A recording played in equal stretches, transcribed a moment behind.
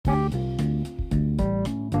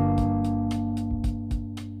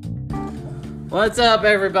What's up,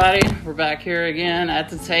 everybody? We're back here again at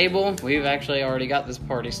the table. We've actually already got this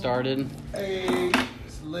party started. Hey,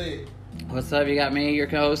 it's lit. What's up? You got me, your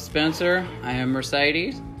co-host Spencer. I am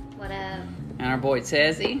Mercedes. What up? And our boy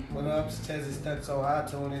Tezzy. What up? It's Tezzy Stuck So High.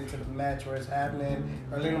 Tune into the match where it's happening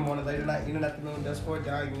early in the morning, late at night, even afternoon, dusk or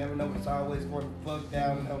down. You never know, but it's always going fuck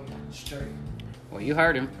down and up straight. Well, you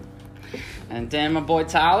heard him. And then my boy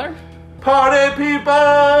Tyler. Party people!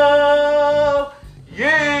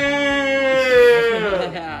 Yeah!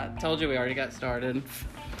 Yeah, I told you we already got started.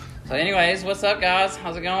 So anyways, what's up, guys?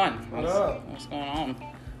 How's it going? What up? What's going on?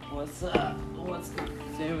 What's up? What's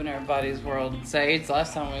new in everybody's world? Sage,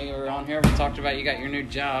 last time we were on here, we talked about you got your new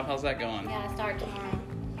job. How's that going? Yeah, I start tomorrow.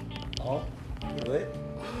 Oh, lit.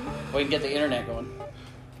 We can get the internet going.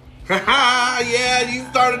 Yeah, you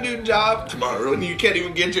start a new job tomorrow and you can't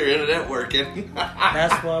even get your internet working.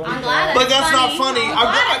 That's why we I'm glad But that's not funny. I'm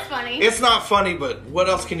glad it's funny. It's not funny, but what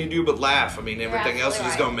else can you do but laugh? I mean, everything else is absolutely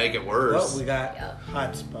just going to make it worse. Well, we got Yep.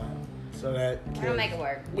 hotspot, so that We're gonna make it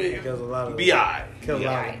work. kills a lot of B.I. kills a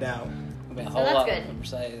lot Yeah. of doubt. It'll be a So whole that's lot. good.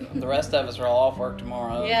 Say the rest of us are all off work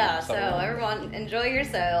tomorrow. Yeah, so everyone enjoy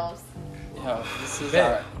yourselves. yeah, this is Bet.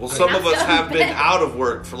 our. Well, some of us Not so have been bad. out of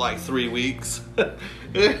work for like 3 weeks.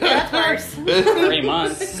 That's worse. 3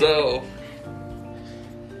 months.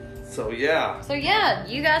 So yeah. So yeah,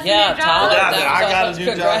 you guys Yeah, new job. Tyler. Yeah, that I was got a awesome. new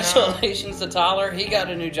job now. Congratulations to Tyler. He got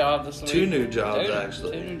a new job this week. 2 new jobs,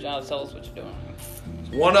 actually. 2 new jobs. Tell us what you're doing.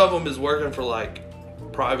 One of them is working for like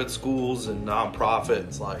private schools and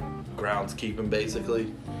nonprofits, like groundskeeping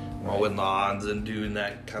basically, mowing lawns and doing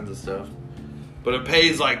that kinds of stuff. But it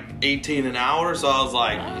pays like 18 an hour, so I was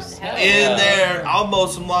like, Nice. Hell in yeah. there, I'll mow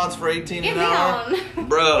some lawns for 18 Get an me hour. on.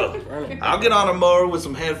 Bro, I'll get on a mower with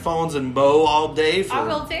some headphones and mow all day for I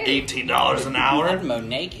will too. $18 an I'd hour. mow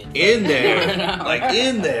naked. In there, No. like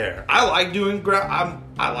in there. I like doing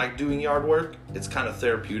I like doing yard work. It's kind of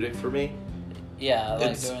therapeutic for me. Yeah, I like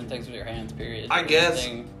It's- doing things with your hands. Period. I guess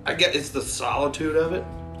Anything- it's the solitude of it.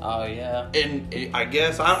 Oh yeah. And I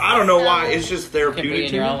guess I don't know why it's just You can be therapeutic in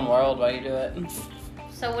to your me. own world while you do it.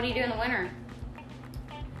 So what do you do in the winter?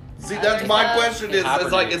 See, that's my Other question. Is stuff.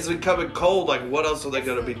 it's like it's becoming cold. Like, what else are they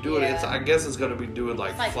going to be doing? Yeah. It's I guess it's going to be doing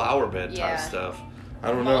like, It's like- flower bed yeah. type stuff. I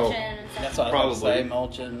don't Mulching know. and stuff. That's what I was Probably. going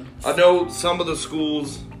to say. Mulching. I know some of the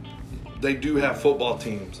schools they do have football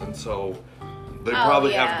teams, and so they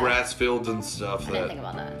probably yeah. have grass fields and stuff I didn't think that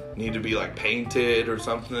about that. need to be like painted or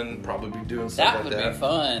something. Probably be doing stuff That like would that. be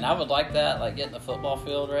fun. I would like that. Like getting the football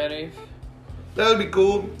field ready. That would be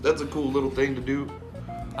cool. That's a cool little thing to do.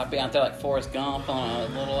 I'd be out there like Forrest Gump on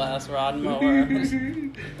a little ass riding mower.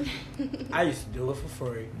 I used to do it for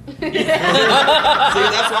free. See,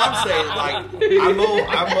 that's what I'm saying. Like,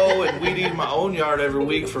 I mow and weed eat my own yard every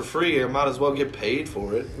week for free. I might as well get paid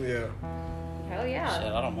for it. Yeah. Hell yeah.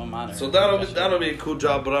 Shit, I don't want mine. So that'll be a cool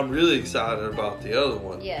job. But I'm really excited about the other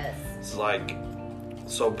one. Yes. It's like,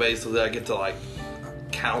 so basically, I get to like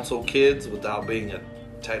counsel kids without being a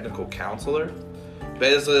technical counselor.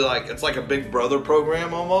 Basically, like it's like a Big Brother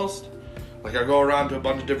program almost. Like I go around to a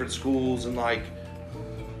bunch of different schools and like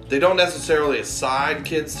they don't necessarily assign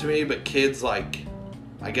kids to me, but kids like,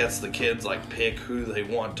 I guess the kids like pick who they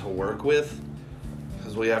want to work with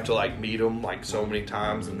because we have to like meet them like so many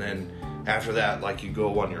times, and then after that like you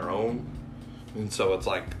go on your own, and so it's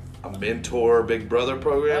like a mentor Big Brother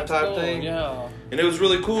program That's type cool, thing. Yeah. And it was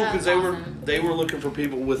really cool because That's awesome. they were looking for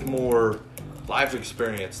people with more life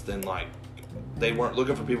experience than like they weren't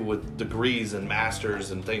looking for people with degrees and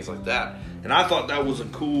masters and things like that. And I thought that was a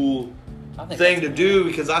cool I think thing to that's do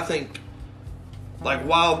because I think like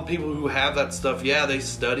while people who have that stuff, yeah, they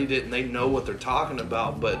studied it and they know what they're talking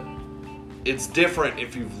about, but it's different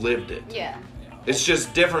if you've lived it. Yeah. It's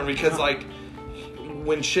just different because like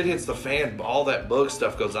when shit hits the fan, all that book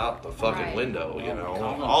stuff goes out the fucking Right. window, you know.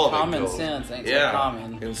 Common- all of it common goes. sense ain't so yeah.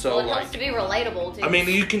 common. And so Well, it like helps to be relatable too. I mean,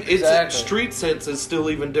 you can. It's Exactly. street sense is still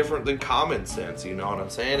even different than common sense. You know what I'm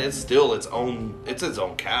saying? It's still its own. It's its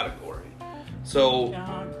own category. So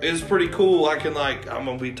Yeah. it's pretty cool. I can like I'm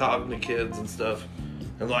gonna be talking to kids and stuff,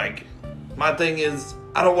 and like my thing is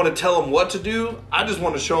I don't want to tell them what to do. I just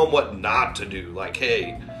want to show them what not to do. Like,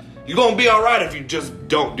 hey, you're gonna be all right if you just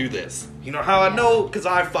don't do this. You know how I know? Because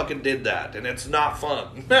I fucking did that, and it's not fun.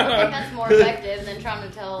 I think that's more effective than trying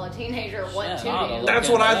to tell a teenager what Yeah, to I do. don't That's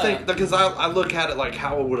what I Yeah. think, because I look at it like,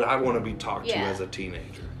 how would I want to be talked to Yeah. as a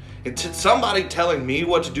teenager? And somebody telling me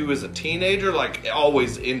what to do as a teenager, like, it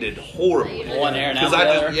always ended horribly. One ear and out Because the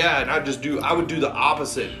other. I would do the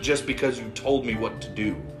opposite just because you told me what to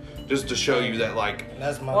do. Just to show you that, like,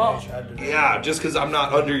 That's my Well, nature. I do that. yeah, just because I'm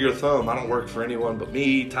not under your thumb, I don't work for anyone but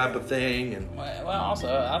me, type of thing. And Well, also,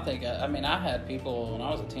 I think, I mean, I had people when I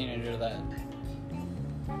was a teenager that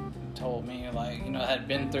told me, like, you know, had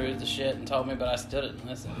been through the shit and told me, but I still didn't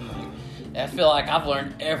listen. Like, I feel like I've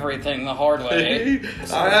learned everything the hard way.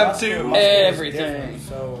 I have too. My school is Everything. different.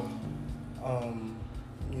 So,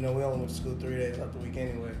 you know, we only went to school 3 days out the week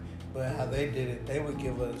anyway. But how they did it, they would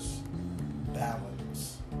give us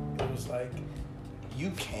balance. It was like, you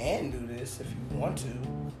can do this if you want to,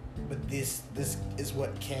 but this is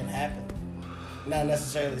what can happen. Not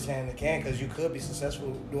necessarily saying it can, because you could be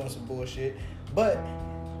successful doing some bullshit, but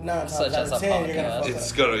 9 times Such out as of a 10, you're gonna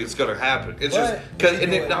podcast. fuck up. It's gonna happen. It's But just because, if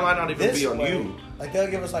and you it do might not even this be on way, you. Like, they'll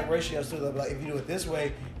give us like ratios too. They'll be like, if you do it this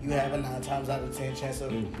way, you have a 9 times out of 10 chance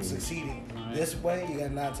of succeeding. Right. This way, you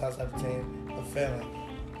got 9 times out of 10 of failing.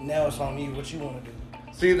 Now it's on you what you want to do.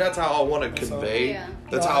 See, that's how I want to So- convey. Yeah.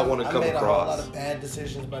 That's You know, how I want to come made a whole lot across. of bad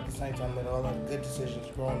decisions, but at the same time, I made a whole lot of good decisions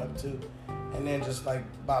growing up too. And then just like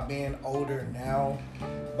by being older now,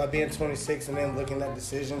 by being 26 and then looking at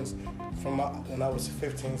decisions from when I was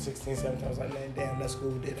 15, 16, 17, I was like, man, damn, that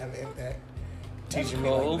school did have an impact. Teaching me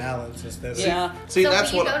cool. like balance instead of... Yeah. See, so that's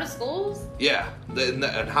can you what. go to schools? Yeah, and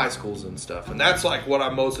high schools and stuff, and that's like what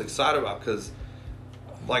I'm most excited about because,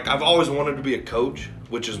 like, I've always wanted to be a coach,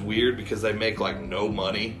 which is weird because they make like no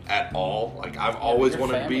money at all. Like, I've always your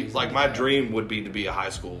wanted to be family's like like my that. dream would be to be a high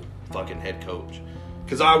school fucking head coach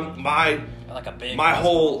because Like a big my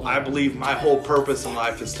whole hospital. I believe my whole purpose in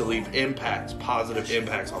life is to leave impacts, positive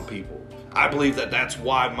impacts on people. I believe that that's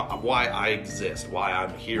why I exist, why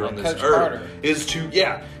I'm here Like on this Coach earth Carter.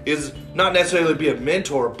 is not necessarily be a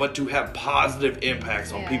mentor, but to have positive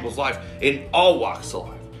impacts on Yeah. people's life in all walks of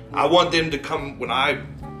life. I want them to come when I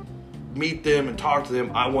meet them and talk to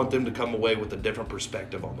them. I want them to come away with a different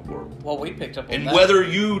perspective on the world. Well, we picked up on And that. whether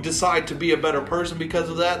you decide to be a better person because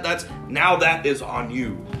of that, that is on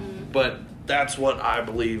you. But that's what I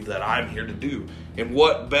believe that I'm here to do. And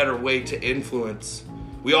what better way to influence?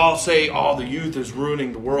 We all say, oh, the youth is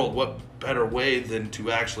ruining the world. What better way than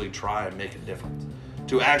to actually try and make a difference?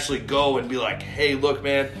 To actually go and be like, hey, look,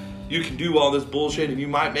 man, you can do all this bullshit and you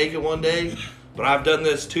might make it one day, but I've done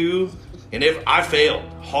this too. And if I failed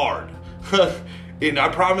hard, and I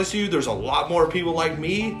promise you, there's a lot more people like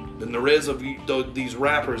me than there is of these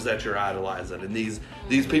rappers that you're idolizing and these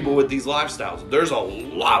people with these lifestyles. There's a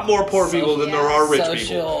lot more poor people than there are rich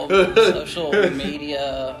people. Social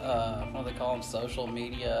media, what do they call them? Social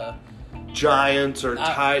media. Giants or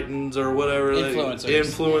titans or whatever. Influencers.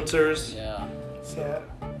 Influencers. Yeah.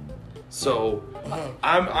 So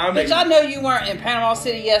I'm Bitch, I know you weren't in Panama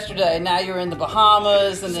City yesterday. Now you're in the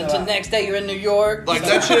Bahamas, and then So- the next day you're in New York. like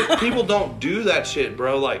that shit. People don't do that shit,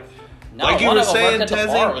 bro. Like No, like you one were of them saying, worked at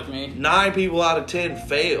the bar with Tezzy, me. 9 people out of 10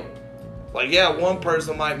 fail. Like, yeah, one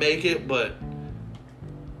person might make it, but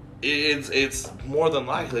it's more than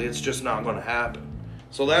likely it's just not going to happen.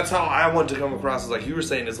 So that's how I want to come across. Is like you were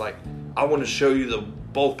saying, is like I want to show you the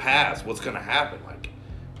both paths, what's going to happen, like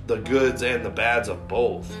the goods and the bads of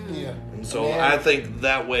both. Yeah. And so And then- I think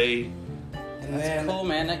that way. And That's then, cool,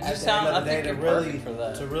 man. You at the sound- end of I the think day, you're to really, perfect for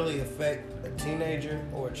that. to really affect a teenager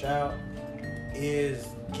or a child is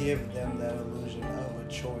give them that illusion of a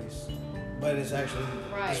choice. But it's actually,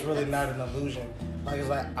 Right. it's really not an illusion. Like, it's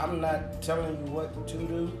like, I'm not telling you what to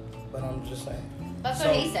do, but I'm just saying. That's So-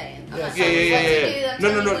 what he's saying. I'm Yeah. not Yeah, telling you yeah, what yeah, to yeah. do. I'm No,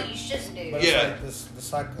 telling no, you no. what you shouldn't do. But Yeah.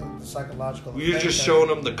 it's like the psychological You're effect just of showing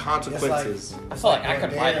it. them the It's consequences. I feel like I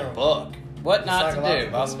could write a book. What not to do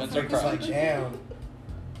psychological by Spencer effect is Crowe. like, damn.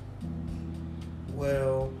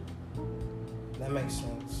 Well, that makes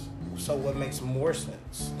sense. So what makes more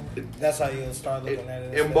sense? That's how you'll start looking at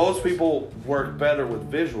it. And most people work better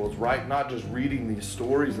with visuals, right? Not just reading these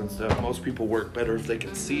stories and stuff. Most people work better if they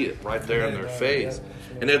can see it right there in their face.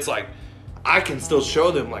 And it's like, I can still show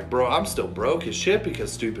them, like, bro, I'm still broke as shit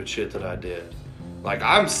because stupid shit that I did. Like,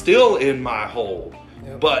 I'm still in my hole.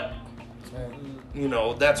 Yep. But, you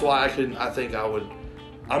know, that's why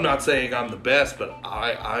I'm not saying I'm the best, but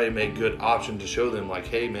I am a good option to show them, like,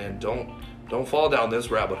 hey, man, don't fall down this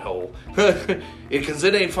rabbit hole. Because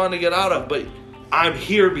it ain't fun to get out of, but I'm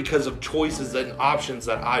here because of choices and options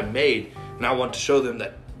that I made. And I want to show them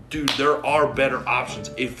that, dude, there are better options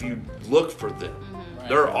if you look for them.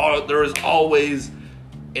 Right. There is always,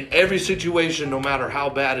 in every situation, no matter how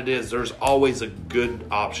bad it is, there's always a good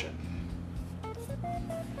option.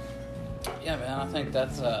 Yeah, man. I think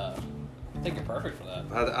that's. I think you're perfect for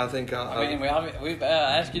that. I think I mean, we've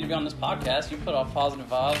asked you to be on this podcast. You put off positive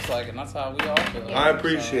vibes, like, and that's how we all feel. I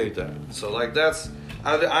appreciate that. So like that's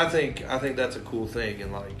I think that's a cool thing,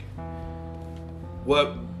 and like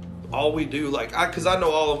what all we do, like because I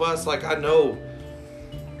know all of us, like I know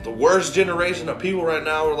the worst generation of people right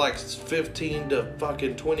now are like 15 to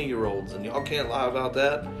fucking 20-year-olds, and y'all can't lie about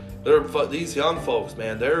that. These young folks,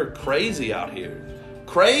 man, they're crazy out here.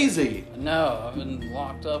 crazy. No, I've been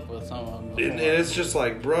locked up with someone. Before. And it's just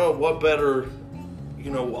like, bro, what better?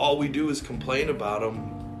 You know, all we do is complain about them.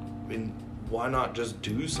 I mean, why not just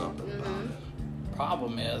do something about it?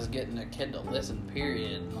 Problem is getting a kid to listen.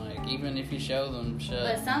 Period. Like even if you show them shit.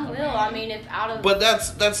 But some will. I mean, if out of. But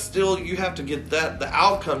that's still, you have to get that, the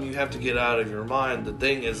outcome you have to get out of your mind. The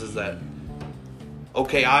thing is that,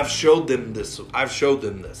 okay, I've showed them this.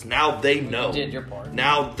 Now they know. You did your part.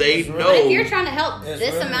 Now they know. But if you're trying to help It's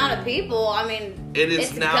this really amount of good. people, I mean, It is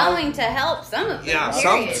it's now- going to help some of them. Yeah,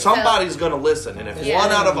 period. somebody's gonna listen, and if Yeah.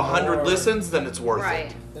 one out of 100 More. listens, then it's So, worth right.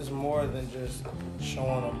 it. It's more than just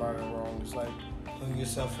showing them right or wrong. It's like putting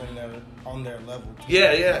yourself in their on their level. Too.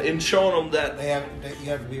 Yeah, and showing them that. You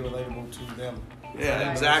have to be relatable to them. Yeah,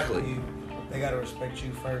 exactly. They gotta respect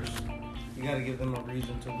you first. You gotta give them a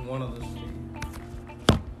reason to want to listen to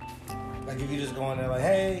you. Like if you just go in there like,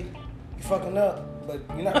 hey, you fucking up, but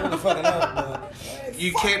you're not really fucking up. But hey,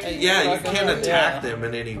 You fuck can't. it. Yeah, you fucking can't up, attack yeah. them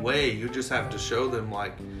in any way. You just have to show them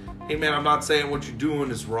like, hey man, I'm not saying what you're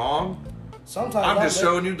doing is wrong. Sometimes I'm I'll just let-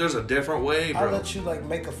 showing you there's a different way, I'll bro. let you like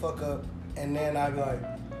make a fuck up, and then I'll be like,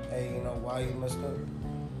 hey, you know why you messed up?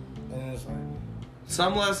 And it's like,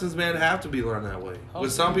 Some lessons, man, have to be learned that way.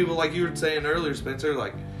 With some people, like you were saying earlier, Spencer,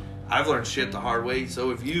 like I've learned shit the hard way.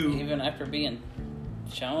 So if you, Even after being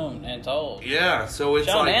shown and told. yeah, so it's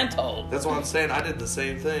Shown like and told. that's what I'm saying. I did the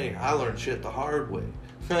same thing. I learned shit the hard way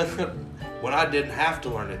when I didn't have to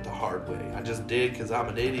learn it the hard way. I just did because I'm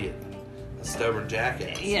an idiot, a stubborn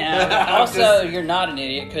jackass. Yeah, but also you're not an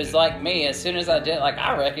idiot because, like me, as soon as I did, like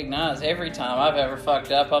I recognize every time I've ever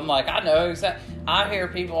fucked up. I'm like, I know exactly. I hear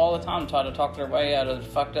people all the time try to talk their way out of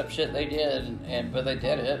fucked up shit they did, but they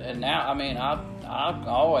did it. And now, I mean, I've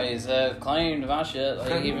always claimed my shit,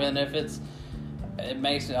 like, even if it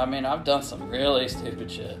makes me. I mean, I've done some really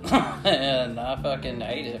stupid shit, and I fucking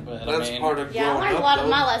hate it. But That's I mean, part of Yeah, I growing learned a up, lot of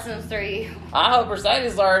though. my lessons through you. I hope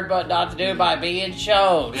Mercedes learned, but not to do by being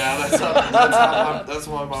shown. Yeah, that's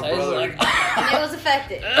why my Mercedes brother. like, And it was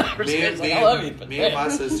effective. Mercedes Me like, I love you, but me and my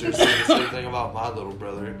sister said the same thing about my little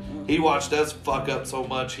brother. He watched us fuck up so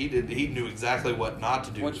much, he knew exactly what not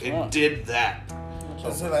to do, Which and one? did that.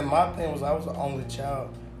 so like my thing was I was the only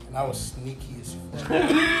child, and I was sneaky as fuck.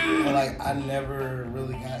 And, like I never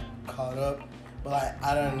really got caught up, but like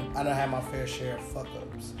I done have my fair share of fuck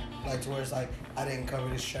ups. Like to where it's like I didn't cover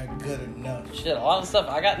this track good enough. Shit, a lot of stuff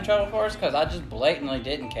I got in trouble for is because I just blatantly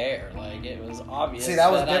didn't care. Like, it was obvious. See,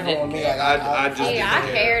 that was I different didn't with me. care. Like, I just Hey, didn't I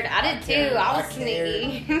care. cared. I did too. I was cared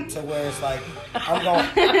sneaky. to where it's like I'm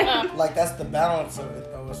going. Like that's the balance of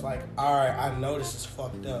it though. It's like all right, I know this is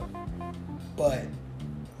fucked up, but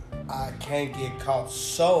I can't get caught.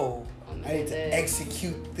 So I need to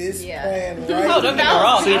execute this Yeah. plan right. Oh, don't get me No.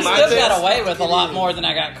 wrong. See, I my still thing- got away with a lot is. more than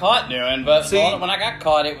I got caught doing. But See- when I got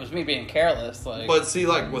caught, it was me being careless. Like, But see,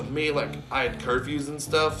 like with me, like I had curfews and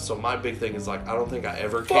stuff. So my big thing is like I don't think I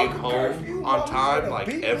ever came Fuck a home curfew, on mom, time, you like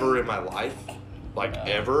beat me. ever in my life, like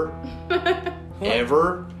No. ever,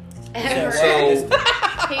 ever. Ever. So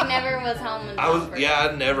He never was home in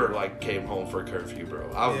I never like came home for curfew, bro.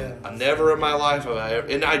 Yeah. I never in my life have I ever,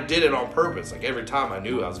 and I did it on purpose. Like every time I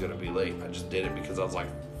knew I was gonna be late, I just did it because I was like,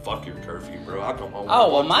 "Fuck your curfew, bro. I'll come home." when I oh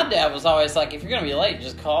well, want my to." dad was always like, if you're gonna be late,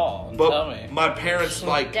 just call and tell But me. my parents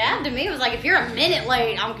like, Dad to me was like, if you're a minute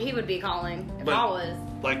late, he would be calling. If But- I was.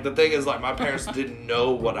 like the thing is like my parents didn't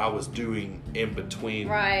know what I was doing in between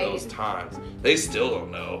Right. those times. They still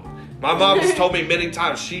don't know. My mom has told me many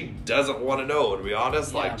times she doesn't want to know. To be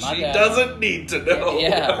honest, Yeah, like my she dad- doesn't need to know.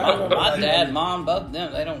 Yeah, my dad, mom, both of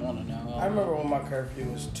them, they don't want to know. I remember when my curfew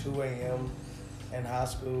was 2 a.m. in high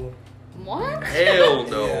school. What? Hell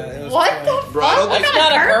no. Yeah, it was What 2 the a.m. fuck? Bro, I don't What think- kind It's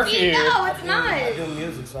of not a curfew? curfew. No, it's I not. do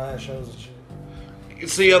music, so I had shows and shit.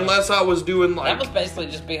 See, unless I was doing That like was basically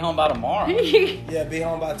just be home by tomorrow. Yeah, be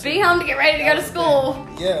home by 2. Be home to get ready to go to school.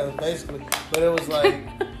 Yeah, basically. But it was like.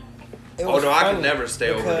 It Oh was no, I funny could never stay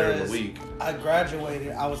over during the because week. I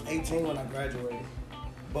graduated. I was 18 when I graduated,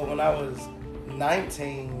 but when I was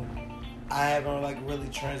 19, I haven't like really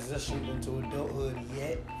transitioned into adulthood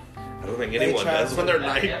yet. I don't think They anyone tried does to- when they're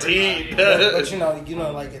 19. But you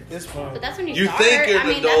know, like at this point, But that's when you You start. think you're I an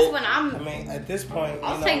mean, adult. that's when I I'm. mean, at this point,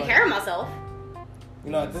 I was you know, taking like, care of myself.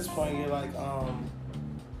 you know, at this point, you're like,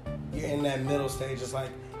 you're in that middle stage. It's like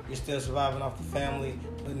you're still surviving off the family,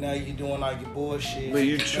 but now you're doing all your bullshit. But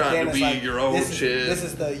you And trying then to it's be like, your own this is- shit. This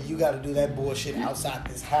is you got to do that bullshit outside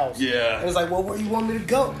this house. Yeah. And it's like, well, where you want me to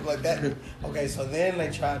go? Like that. Okay, so then they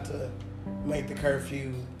tried to make the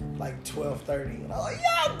curfew like 12:30. And I'm like,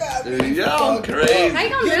 y'all got me. Dude, y'all fucked crazy. up. How you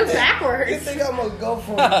gonna move backwards? You think I'm gonna go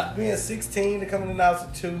from being 16 to coming in the house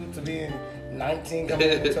at 2 to being 19 coming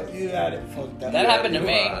in at 2? You got it fucked up. That happened to you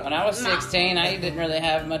me are. when I was 16. I didn't really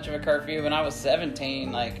have much of a curfew. When I was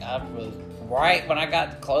 17, like I was right when I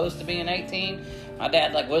got close to being 18. My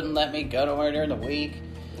dad like wouldn't let me go nowhere during the week.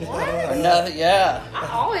 Or nothing. Yeah. I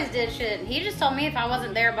always did shit. He just told me if I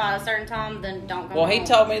wasn't there by a certain time, then don't come Well, home. he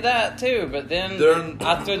told me that too, but then During-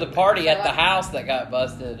 I threw the party at the house that got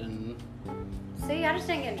busted, and See, I just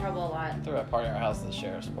didn't get in trouble a lot. threw a party at our house at the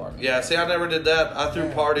sheriff's department. Yeah, see, I never did that. I threw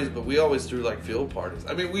parties, but we always threw like field parties.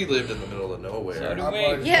 I mean, we lived in the middle of nowhere. So do My we.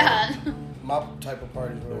 parties Yeah. My type of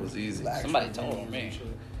parties were It was easy. actual Somebody told venues me. and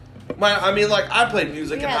shit. I mean, like, I played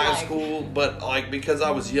music in Yeah, high like- school, but, like, because I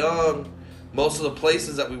was young, most of the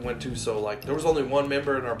places that we went to, so, like, there was only one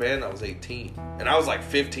member in our band that was 18. And I was, like,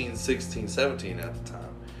 15, 16, 17 at the time.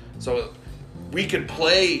 So, we could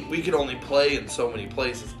only play in so many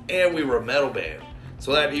places. And we were a metal band.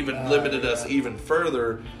 So that even limited us even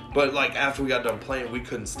further. But, like, after we got done playing, we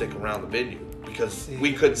couldn't stick around the venue. Because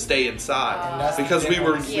we couldn't stay inside. And that's the because we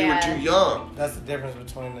were difference. too young. That's the difference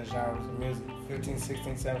between the genres of music. 15,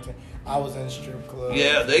 16, 17. I was in strip clubs.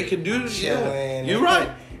 Yeah, they can do Chilling. You're right.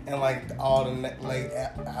 And like all the like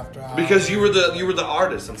after hours. Because you were the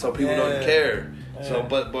artist, and so people don't Yeah. care. So, Yeah.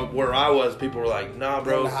 but where I was, people were like, "Nah,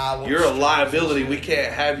 bro, In the Highlands, you're a strippers liability. and We shit.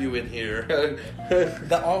 can't have you in here."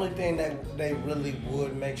 The only thing that they really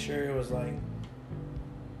would make sure was like,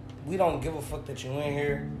 we don't give a fuck that you in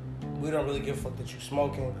here. We don't really give a fuck that you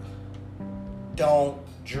smoking. Don't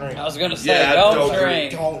drink. I was gonna say, Yeah, don't don't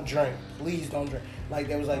drink. Don't drink. Please don't drink. Like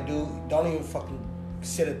they was like, dude, don't even fucking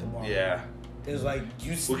sit at the bar. Yeah, It was like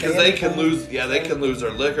you. because stand they at can the- lose. Yeah, they can lose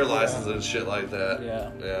their liquor Yeah. license and shit like that.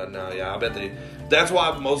 Yeah. I bet they. That's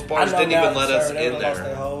why most I bars know didn't now even for let us sure they in would've lost their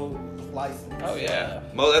there. whole license. Oh yeah.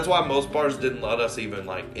 That's why most bars didn't let us even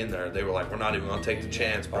like in there. They were like, "We're not even gonna take the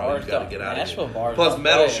chance, bro. Bars You gotta don't- get out of Nashville here." bars Plus, don't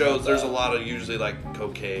metal play shows. about There's a that. lot of usually like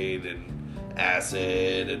cocaine and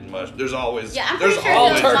acid and much. There's always Yeah, I'm there's pretty sure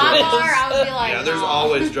if it was my alternatives. bar, I would be like, yeah, there's no,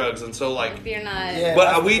 always drugs, and so like if you're not. Yeah, But,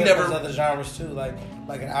 that's the we difference never- of the genres too. Like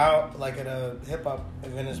at a hip hop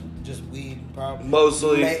event, it's just weed, probably.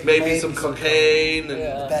 mostly May- maybe some cocaine and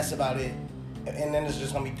Yeah. But that's about it. And then it's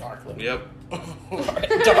just gonna be dark liquor. yep. Dark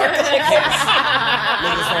Niggas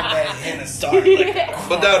want that Hennessy.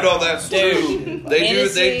 But no, that's Dude, true. They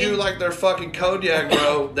Hennessy- do like their fucking cognac,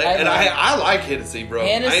 bro. I like- I like Hennessy, bro. I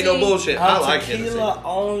ain't no Hennessy- bullshit. I I'm like Hennessy. tequila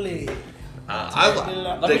only. I Let me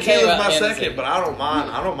tell you tequila's about my Hennessy. second, but I don't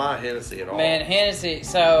mind Hennessy at all. Man, Hennessy.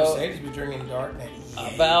 So Mercedes be drinking dark.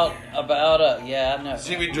 about yeah, I know.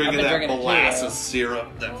 She be I've drinking been that drinking it too, molasses syrup,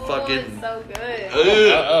 that Oh, fucking. it's so good.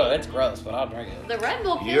 Ugh. Oh, it's gross, but I'll drink it. The Red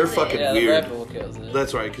Bull kills You're it. fucking Yeah, the weird. Red Bull kills it.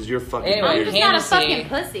 That's right, because you're fucking Anyway, I'm weird. just not a Hennessy. fucking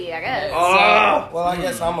pussy, I guess. Ah! Well, I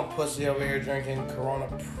guess I'm a pussy over here drinking Corona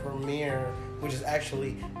Premier, which is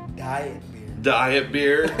actually diet beer. Diet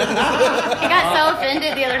beer. He got so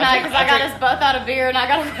offended the other night because I got us both out of beer and I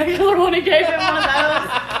got a regular one and gave him one of those.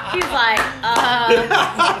 He's like,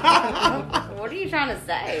 what are you trying to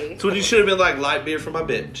say? That's when you should have been like light beer for my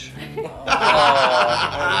bitch.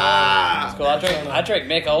 It's cool. I drink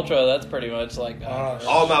Mick Ultra. That's pretty much like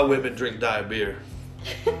All my women drink diet beer.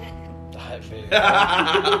 diet beer.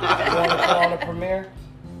 You want a Corona Premier?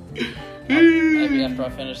 Maybe after I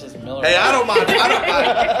finish this Miller. Hey, I Lite. don't mind.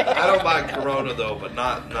 I don't mind Corona though, but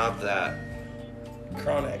not that.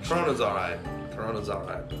 Corona Extra. Corona's all right.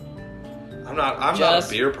 I'm not a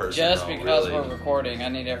beer person. Just though, because really. we're recording, I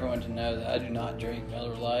need everyone to know that I do not drink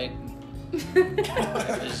Miller Lite.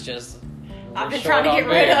 It's just. I've been short trying to on get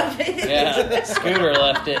rid beer. of it. Yeah, Scooter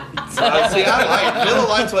left it. See, I like Miller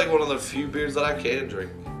Lite's like one of the few beers that I can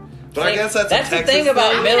drink. But I guess that's a the Texas thing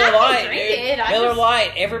about thing. Miller I can Lite, drink dude. it, I Miller just-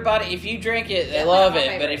 Lite, everybody, if you drink it, they Yeah, love my it.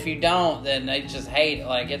 But favorite. if you don't, then they just hate it.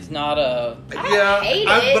 Like, it's not a. I don't hate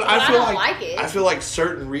it, but I don't like it. I feel like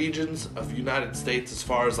certain regions of the United States, as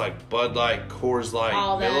far as like Bud Light, Coors Light,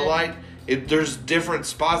 All that. Miller Lite, there's different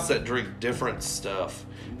spots that drink different stuff.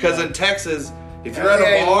 Because in Texas, if you're at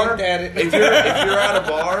a bar, if you're at a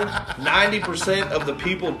bar, 90% of the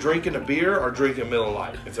people drinking a beer are drinking Miller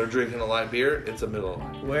Lite. If they're drinking a light beer, it's a Miller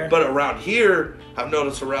Lite. Where? But around here, I've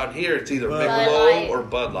noticed around here, it's either Bud Michelob Light. or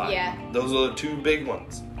Bud Light. Yeah. Those are the two big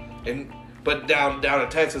ones. But down in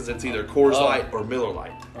Texas, it's either Coors Oh. Light or Miller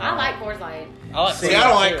Lite. I like Coors Light. I like. See, See, I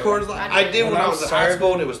don't like too. Coors Light. I I do. did when When I I'm was in high serving-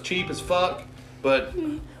 school and it was cheap as fuck. But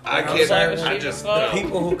I I'm can't. serving I cheap just as fuck. no.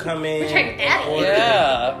 People who come in. drink that. and order-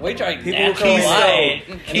 Yeah, we drink People who natural come in light.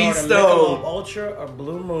 and order Keystone. Michelob Ultra or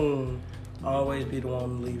Blue Moon. always be the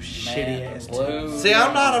one to leave shitty ass Blue. See,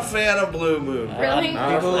 I'm not a fan of Blue Moon. Really?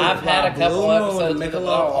 I've had a couple Blue Moon, episodes with it. I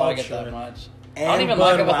Michelob don't like it Ultra, that much. I and don't even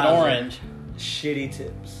like it with an Budweiser. orange. Shitty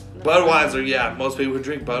tips. Budweiser, yeah. Most people who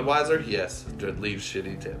drink Budweiser, yes, leave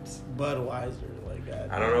shitty tips. Budweiser, like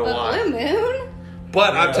that. I don't know But why. Blue Moon?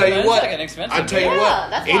 But I'll tell you It's what. like an expensive I'll tell you beer.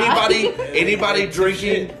 what. Yeah, that's why. Anybody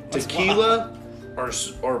drinking That's tequila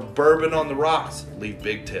or bourbon on the rocks, leave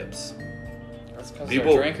big tips. That's because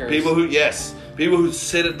People, they're drinkers. people who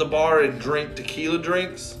sit at the bar and drink tequila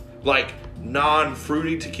drinks, like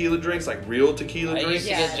non-fruity tequila drinks, like real tequila I used drinks, to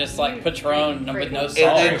Yeah. get just like Patron with no and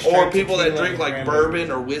salt. then, or Straight people that tequila drink like and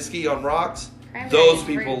bourbon or whiskey on rocks. Cranberry Those is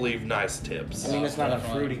people fruit. leave nice tips. I mean, it's not a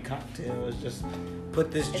Definitely. fruity cocktail. It's just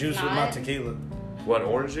put this It's juice with my not? tequila. What,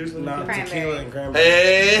 orange juice? Not Cranberry. tequila and cranberry.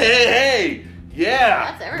 Hey,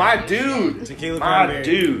 yeah, That's my everything. dude, Tequila my cranberry.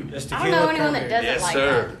 dude. Just I tequila don't know anyone that cranberry. doesn't Yes, like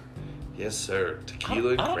sir. that. Yes, sir. I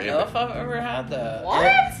Tequila don't and know if cranberry. I've ever had that.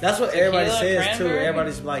 What? That's what everybody Tequila, says too. cranberry?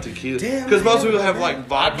 Everybody's like, Tequila, damn. because most man, people have man. like I've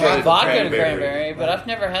vodka, had and vodka and cranberry. cranberry, but I've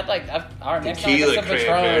never had like our next time I Tequila get some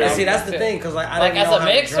cranberry. Patron. And see, that's I'll the get thing, because like I Like, didn't as know a how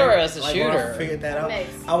to mix or drink. as a Like, when I shooter? figured that out. Mix.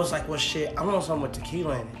 I was like, well, shit, I want something with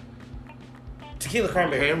tequila in it. Tequila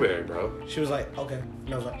cranberry. Cranberry, bro. She was like, okay.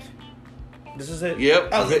 And I was like, this is it.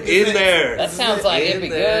 Yep, I was like, this in is it. there. That sounds like it'd be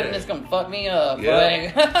In good, there. and it's gonna fuck me up. Yeah.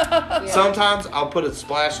 Like, Yeah. Sometimes I'll put a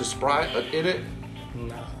splash of Sprite in it.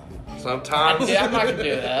 Nah. Sometimes. yeah, I could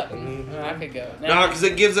do that. I could go. No, because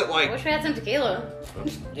it gives it I like wish we had some tequila.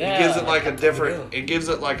 yeah. it gives it like a different. It gives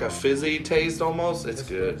it like a fizzy taste almost. It's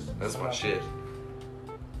good. That's my shit.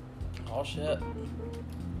 Oh shit.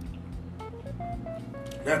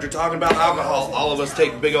 After talking about alcohol, all of us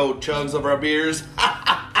take big old chugs of our beers.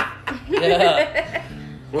 Yeah.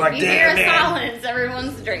 We're like, You hear damn a man, silence,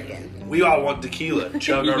 everyone's drinking. we all want tequila.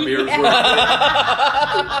 Chug our beers. Yeah. real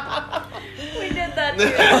We did that too.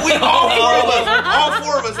 quick. We all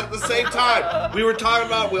four of us at the same time. We were talking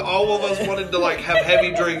about all of us wanted to like have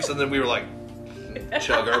heavy drinks, and then we were like,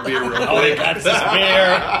 chug our beer real Oh, quick. that's this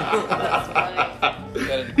beer. That's funny.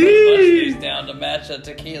 Gotta put these down to match a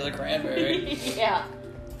tequila cranberry. Yeah.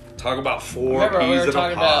 Talk about four Remember we peas were in a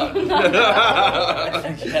talking pod.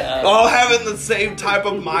 about? Yeah. All having the same type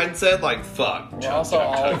of mindset, like fuck. We're also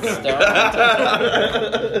all stoned.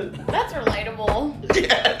 That's relatable.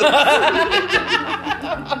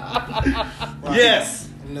 Yes.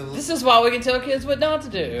 And This is why we can tell kids what not to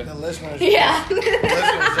do. the listeners. Yeah. The listeners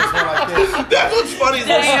just went like this. That's what's funny is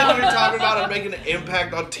we're sitting Damn. here talking about it making an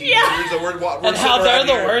impact on teenagers, Yeah. and we're And how sitting they're around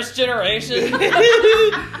the here. worst generation.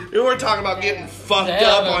 And we're talking about getting fucked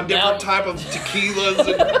Damn, up on now- different type of tequilas.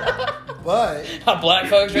 And, But How black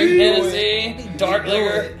folks drink do Hennessy, it- dark do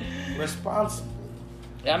liquor. it responsibly.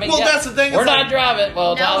 I mean, Well, yeah, that's the thing, We're it's not like- driving.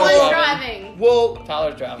 Well, No Tyler's one's driving. driving. well,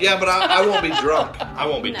 Tyler's driving. yeah, but I won't be drunk. I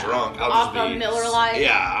won't be No. drunk. I'll Off just be of Miller Lite?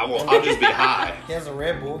 Yeah, I won't. I'll just be high. He has a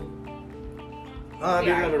Red Bull. I do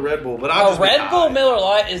Yeah. have a Red Bull, but I'll A just be Red Bull high. Miller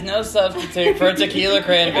Lite is no substitute for a tequila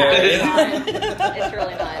cranberry. It's not. It's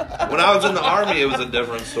really not. When I was in the Army, it was a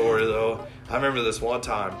different story, though. I remember this one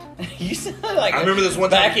time. You sound like I remember this one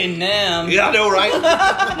back time- in Nam. Yeah, I know, right?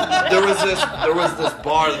 there was this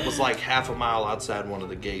bar that was like half a mile outside one of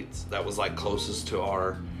the gates that was like closest to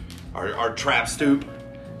our trap stoop,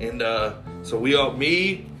 and so we all,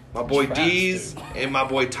 me, my boy Trap Dees, stoop. and my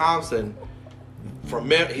boy Thompson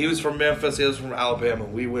he was from Memphis, he was from Alabama.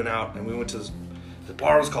 We went out and we went to this. The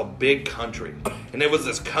bar was called Big Country, and it was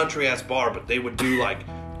this country ass bar, but they would do like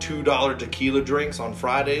 $2 tequila drinks on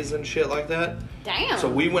Fridays and shit like that. Damn. So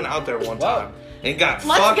we went out there one Whoa. time and got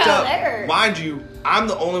Let's fucked go up. there. Mind you, I'm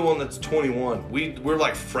the only one that's 21. We're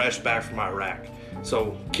like fresh back from Iraq.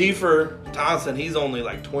 So Kiefer Thompson, he's only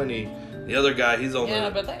like 20. The other guy, he's only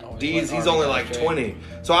Yeah, but they always Dees, let he's Army only guys like drink. 20.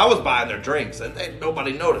 So I was buying their drinks, and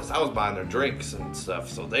nobody noticed. I was buying their drinks and stuff.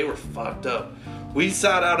 So they were fucked up. We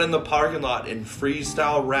sat out in the parking lot and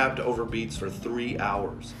freestyle rapped over beats for 3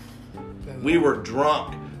 hours. We were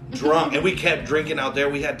drunk, and we kept drinking out there.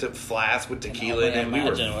 We had to flask with tequila in it. We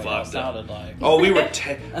were Imagine what y'all fucked up. sounded like. Oh, we were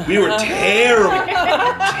terrible,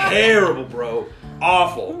 terrible, bro,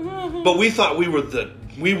 awful. But we thought we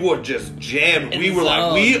were just jammed. In We the were like,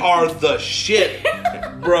 zone. we are the shit,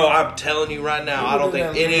 bro. I'm telling you right now, I don't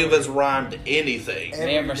think any of us rhymed anything.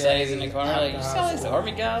 Me and Mercedes in the corner, like, you Every see all day these after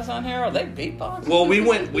army guys on here? Are they beatboxing?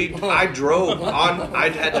 Well, I drove on. I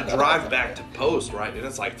had to drive back to post, right, and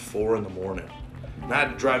it's like 4 a.m. And I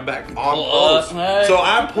had to drive back on Pull post. up, hey. So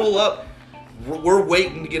I pull up. We're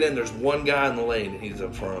waiting to get in. There's one guy in the lane, and he's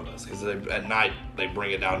in front of us because at night they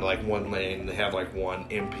bring it down to like one lane. They have like one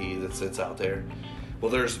MP that sits out there.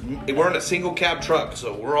 Well, we're in a single cab truck,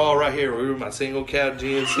 so we're all right here. We're in my single cab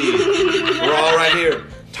GMC. We're all right here.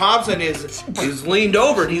 Thompson is leaned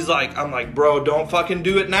over and he's like, I'm like, bro, don't fucking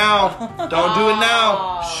do it now. Don't do it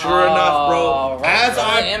now. Sure enough, bro. As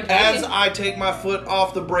I take my foot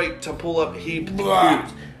off the brake to pull up, he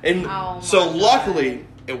puked. And so luckily,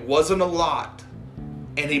 it wasn't a lot.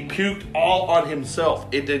 And he puked all on himself.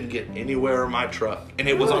 It didn't get anywhere in my truck. And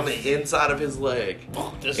it was on the inside of his leg.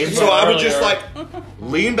 And so I would just like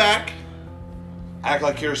lean back, act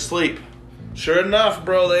like you're asleep. Sure enough,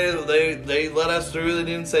 bro, they let us through. They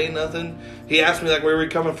didn't say nothing. He asked me like, where were we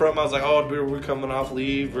coming from? I was like, oh, we're coming off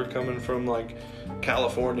leave. We're coming from like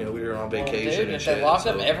California. We were on vacation. Well, dude, and if shit. they locked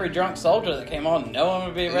up every drunk soldier that came on, no one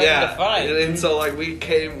would be ready to fight. And so like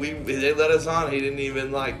they let us on. He didn't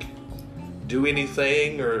even like do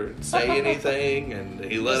anything or say anything, and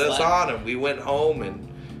he let us on, and we went home and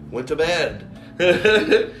went to bed.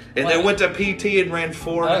 And then went to PT and ran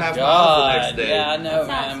 4.5 miles the next day. Yeah, I know,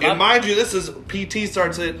 man. And mind you, this is PT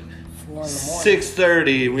starts at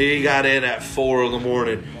 6:30. We got in at 4 in the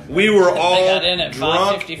morning. We were all got in at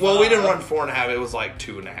drunk. 5:55. Well, we didn't run 4.5. It was like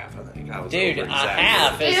 2.5. I think. I was Dude, a over-exaggerating.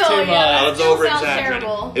 half is Ew, too much. yeah. I was Still over sounds exaggerating.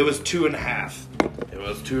 terrible. It was 2.5. It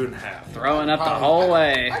was 2.5. Throwing up the whole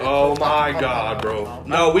way. Oh my god, bro!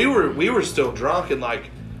 No, we were still drunk and like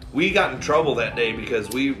we got in trouble that day because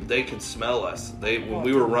they could smell us. When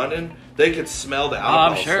we were running, they could smell the alcohol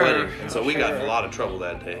I'm sure. sweating, and so we got in a lot of trouble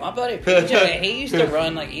that day. My buddy PJ, he used to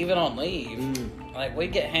run like even on leave. Like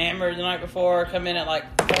we'd get hammered the night before, come in at like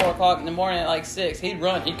 4 o'clock in the morning at like 6. He'd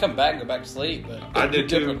run, he'd come back and go back to sleep. But I did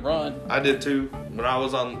too. Different run. I did too. When I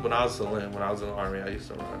was in the army, I used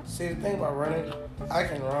to run. See, the thing about running, I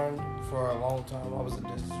can run for a long time. I was a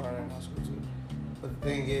distance runner in high school too. But the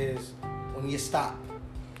thing is, when you stop.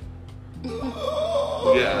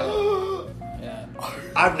 Yeah. Yeah.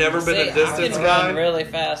 I've never been a distance I can guy. run really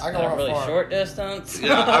fast, I but can a run really far. short distance.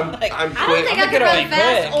 Yeah, I'm Like, I don't quick. think I'm I could gonna run get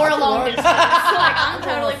fast away or a quick. long distance. Like, I'm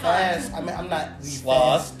totally fast. fine. I mean, I'm not the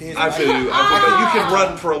Sloth. fastest. I feel you. But you can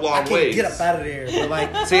run for a I long can ways. get up out of there, but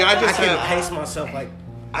like, See, I I just can have pace myself like.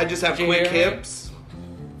 I just have Did you quick hear me? hips.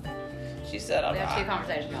 She said I'm We have two not.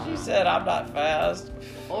 conversations She on said I'm not fast.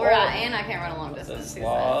 and I can't run a long distance. Who said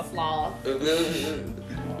Sloth. sloth?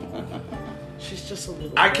 She's just a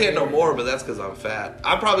little. I can't no more, but that's because I'm fat.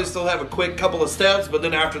 I probably still have a quick couple of steps, but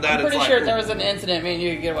then after that, I'm pretty it's sure like. if there was an incident, me and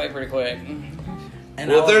you could get away pretty quick. And Well, I if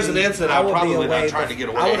would there's an incident, I'm would be probably not away, trying but to get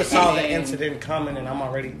away. I would have saw the incident coming, and I'm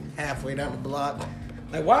already halfway down the block.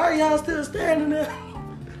 Like, why are y'all still standing there?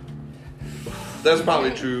 That's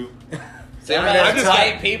probably true. See, Some I of mean, I those just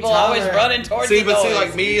tight people always Tyler- running towards see, the but see, noise.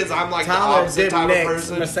 like me, is I'm like the Tyler opposite did type next. of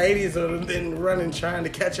person. Mercedes would have been running, trying to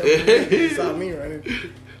catch up with me. He saw me running.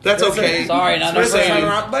 That's okay. Sorry, not no Mercedes.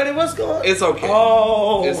 friend. Buddy, what's going on? It's okay.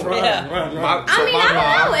 Oh, It's- run, yeah. run. My- I so mean, my I don't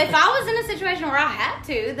mom- know. If I was in a situation where I had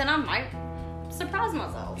to, then I might surprise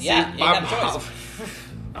myself. Yeah, you My got a choice.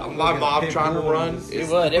 My mom trying to run. It is-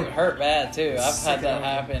 would. It would hurt bad too. I've Sick had that of it.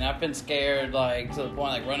 happen. I've been scared like to the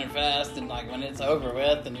point like running fast and like when it's over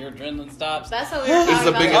with and your adrenaline stops. That's what we were This is talking the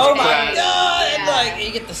about. biggest Oh today. my crash. god! Yeah. And, like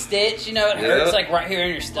you get the stitch, you know, it Yeah. hurts like right here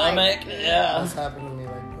in your stomach. Yeah. That's happened to me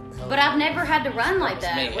like. But I've never had to run like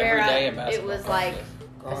That was that. me Where every day in it basketball was like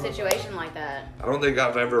a Growing up. situation like that. I don't think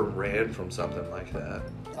I've ever ran from something like that.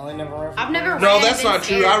 I ain't never ran. I've never No, ran that's and not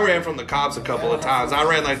been true. I scared. ran from the cops a couple of times. I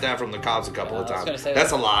ran like that from the cops a couple of I was times. gonna say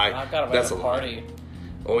That's a that. lie. I've got away That's a with lie. party.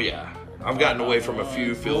 Oh yeah, I've gotten away from a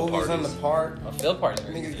few field Movies in parties. the park. A field party.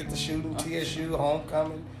 Niggas get the shooting. TSU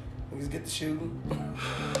homecoming. Niggas get the shooting.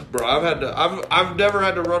 Bro, I've never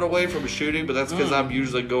had to run away from a shooting, but that's because I'm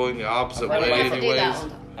usually going the opposite Right way away I have to do that anyways. one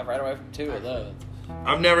time. I've ran away from 2 of those.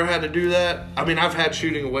 I've never had to do that. I mean, I've had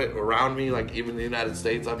shooting away around me, like even in the United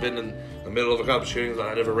States. I've been in the middle of a couple shootings and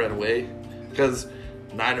I never ran away because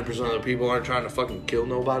 90% of the people aren't trying to fucking kill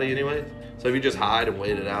nobody anyway. So if you just hide and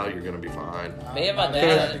wait it out, you're gonna be fine. Me and my They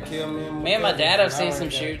tried to dad. kill me and Me and my dad have seen I some ran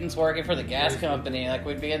that. shootings working for the gas company. Like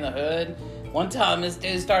we'd be in the hood. One time this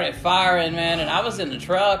dude started firing, man, and I was in the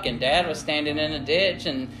truck and Dad was standing in a ditch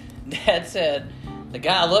and Dad said, the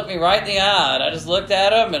guy looked me right in the eye and I just looked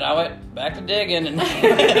at him and I went back to digging and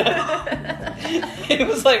it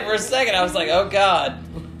was like for a second I was like, oh God.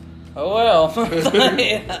 Oh well.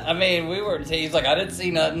 I mean, we were he's like, I didn't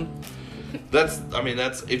see nothing. That's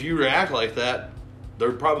if you react like that,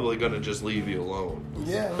 they're probably gonna just leave you alone.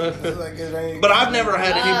 Yeah, it's like it ain't. But I've never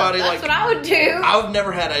had anybody That's like what I would do. I've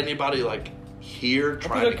never had anybody like here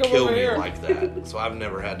trying gonna to come kill over me here. like that. So I've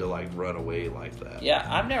never had to like run away like that. Yeah,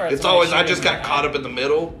 I've never had It's somebody always I shoot just me. got caught up in the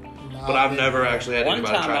middle, Nah, but I've never actually had One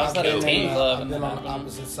anybody time I try was to at a kill team me. club I've and been that on the happened.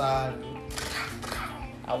 opposite side,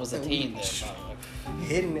 I was a teen then.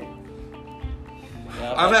 hitting it.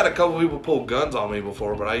 Yeah, I've had a couple people pull guns on me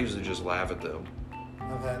before, but I usually just laugh at them.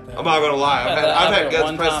 I've had that. I'm not gonna lie. I've had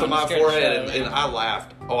guns pressed to my forehead, and I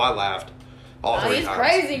laughed. Oh, I laughed. All Oh, 3 he's times.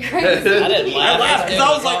 crazy. I didn't laugh. I laughed because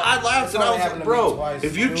I was like, I I laughed and I was happened like, to me bro, twice.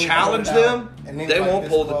 if you Dude challenge pulled out, them, and they they like won't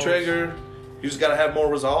this pull the close. trigger. You just gotta have more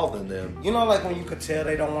resolve than them. You know, like when you could tell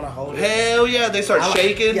they don't want to hold it. Hell yeah, they start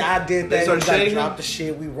shaking. Yeah, I did that. They start You gotta shaking. drop the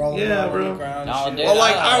shit. We rolled Yeah, over bro. the ground. No, and dude, shit. Well,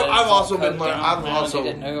 like, I I've also coked been learning- out, I've man, also- they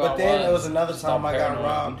didn't know who But I then there was was. another Stop time I got paranoid.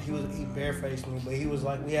 robbed. He barefaced me, but he was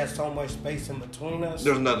like, we had so much space in between us.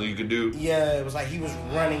 There's nothing you could do. Yeah, it was like he was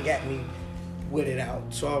running at me with it out.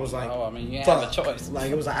 So I was like, Oh, I mean, you fuck. have a choice.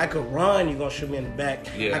 Like, it was like, I could run, you're gonna shoot me in the back.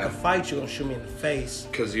 Yeah. I could fight, you're gonna shoot me in the face.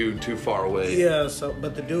 Because you're too far away. Yeah, so,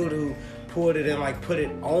 but the dude who pulled it and, like, put it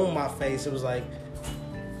on my face, it was like,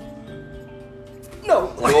 no.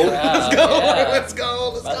 Go. Let's go. Yeah. Let's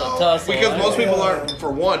go. Let's About to go. tussle. Because most people Yeah. aren't,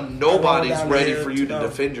 for one, nobody's down ready there for you to to go.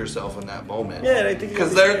 defend yourself in that moment. Yeah, they think you're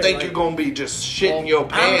Because gonna be they scared, think like- you're going to be just shitting Well, your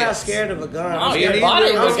pants. I'm not scared of a gun. No, I'm Me your scared neither.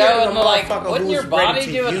 body I'm would scared go of into a like, motherfucker wouldn't who's your ready body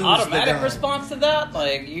to do an use the automatic gun. response to that?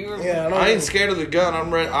 Like you were. Yeah, I ain't scared of the gun.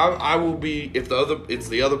 I'm ready. I will be if it's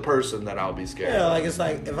the other person that I'll be scared. Yeah, of. like it's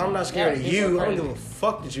like if I'm not scared Yeah, of people you, are I don't crazy. give a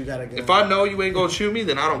fuck that you got a gun. If I know you ain't gonna shoot me,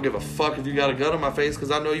 then I don't give a fuck if you got a gun in my face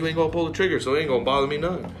because I know you ain't gonna pull the trigger, so it ain't gonna bother me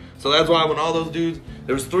none. So that's why when all those dudes,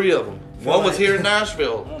 there was 3 of them. Feel One was like- here in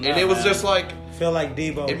Nashville, Oh, and no, it was man. just like, feel like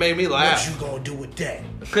Debo. it made me laugh. What you gonna do with that?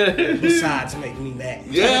 Besides make me mad.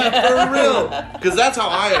 Yeah, for real. Because that's how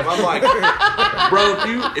I am. I'm like,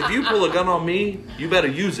 bro, if you pull a gun on me, you better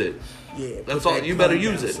use it. Yeah, That's put all- that you better gun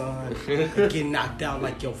use down, it. Son. Get knocked out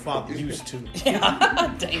like your father used to.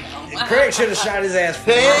 Damn. Craig should have shot his ass.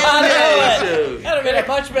 Hell I yeah, know it. dude. That'd have been a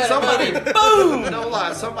much better Somebody, movie. boom! No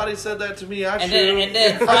lie, somebody said that to me. I And should then- and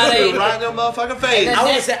then I Friday- should right in their motherfucking face. And I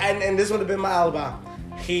then- would say, and this would have been my alibi.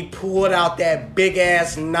 He pulled out that big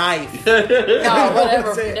ass knife. No,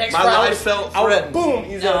 whatever. Saying, Next My Friday. life felt I would threatened. boom.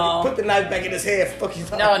 He's No. gonna put the knife back in his head. Fuck you.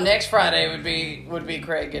 No, next Friday would be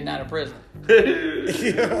Craig getting out of prison for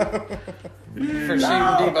shooting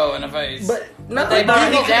Debo in the face. But no, They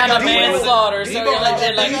brought Debo- it down to Debo- manslaughter, so Debo he only had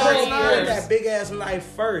did like that Debo 3 pulled that years. big ass knife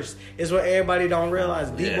first. Is what everybody don't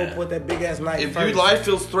realize. Debo Yeah. put that big ass knife If first. your life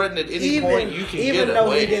feels threatened at any point, you can even get it though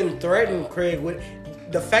away. he didn't threaten Craig with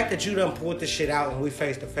the fact that you done pulled this shit out and we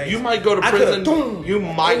face to face. You might go to I prison. could've- boom. You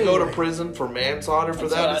might go to Anyway. prison for manslaughter for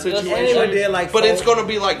That's that what I just And situation. we did like But four- it's gonna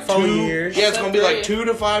be like 4 2 years. Yeah, it's gonna be like That's 2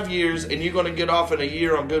 to 5 years, and you're gonna get off in a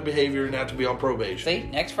year on good behavior and have to be on probation. See,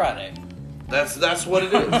 next Friday. That's what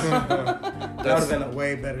it is. That would have been a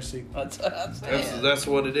way better sequel. That's what I'm saying. That's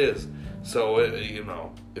what it is. So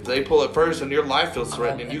if they pull it first and your life feels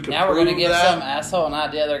threatening, you can now we're prove gonna give that. some asshole an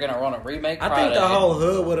idea they're gonna run a remake. I Friday. think the whole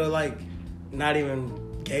hood would have like not even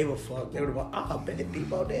gave a fuck. They would have gone, oh, I bet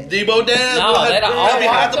Debo dead. Debo dead. No, we'll they'd have, all have you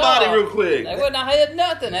had walked the body off. real quick. They wouldn't have had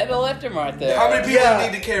nothing. They'd have left him right there. How many people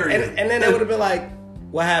need to carry and, it? and then they would have been like,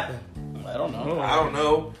 what happened? I don't know. I don't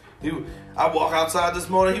know. I walk outside this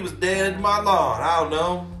morning. He was dead in my lawn. I don't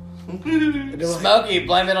know. They were- Smokey,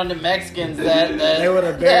 blame it on the Mexicans that They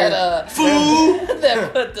would've buried- Fool!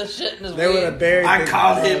 that put the shit in his They would weed. have buried. I the,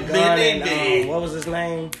 caught him gun mid-day and, day. what was his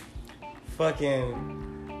name?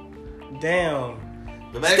 Fucking damn.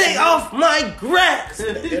 The Stay Mexican- off my grass.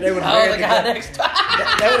 They would have Oh, buried the the guy gun. next door.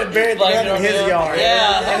 They would have buried the Blame gun it in on his him. yard.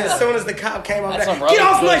 Yeah. And as soon as the cop came over That's there, some get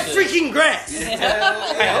off my bullshit. freaking grass.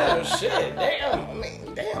 Yeah. Oh shit! Damn. I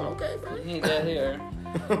mean, damn. Okay, bro. You need that here.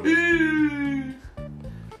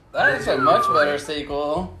 That is a much better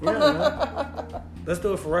sequel. Yeah, man. Let's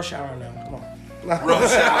do it for Rush Hour now. Come on.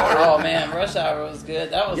 Rush Hour. Oh man, Rush Hour was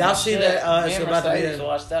good. That was Y'all my see shit. that, Me it's and about to be Mercedes a-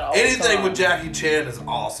 watch that all the Anything time. with Jackie Chan is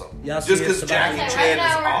awesome. Y'all see Just it's because about- Jackie Okay, Chan Rush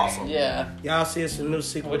is Hour. awesome. Yeah. Y'all see it's a new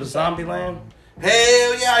sequel What'd to you say? Zombieland? Hell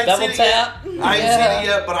yeah, I ain't Double seen it tap. yet. I ain't Yeah. seen it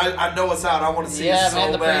yet, but I know it's out. I want to see Yeah, it so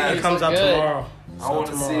man, the bad. previews It comes look out good. tomorrow. I want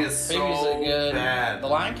to see it Previews so look good. bad. The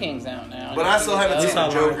Lion King's out now. But I still haven't We seen saw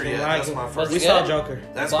the Lion Joker King. yet. Lion That's King. my first. What's We good? saw Joker.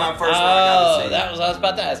 That's my first one I gotta see. I was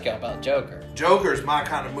about to ask you about Joker. Joker's my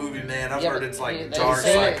kind of movie, man. I've Yeah, heard but it's like they dark,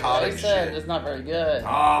 said- psychotic they said shit. it's not very good.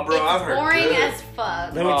 Oh, bro, I've It's heard boring good. as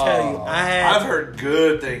fuck. Let me tell you, I've heard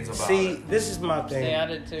good things about See, it. this is my See, thing. I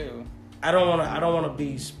did too. I don't want to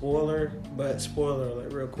be spoiler, but spoiler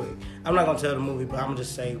alert, real quick. I'm not gonna tell the movie, but I'm gonna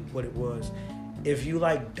just say what it was. If you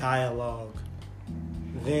like dialogue,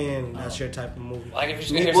 then that's your type of movie. Like if you're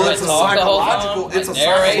just gonna hear Well, it's a somebody talk the whole time, psychological. It's a like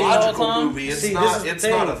narrate the whole psychological time. movie. It's See, this not. is the It's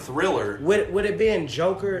not thing. a thriller. With it being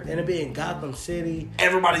Joker and it being Gotham City,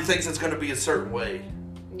 Everybody thinks it's going to be a certain way.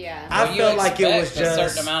 Yeah. I Well, you felt like it was expect a certain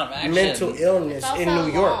just amount of action. mental illness It's in also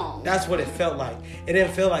New York. long. That's what it felt like. It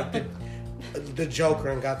didn't feel like the Joker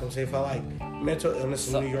in Gotham City felt like mental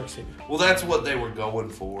illness in New York City. Well, that's what they were going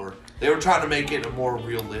for. They were trying to make it a more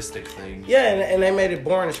realistic thing. Yeah, and they made it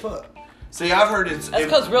boring as fuck. See, I've heard That's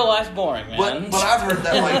because real life's boring, man. But I've heard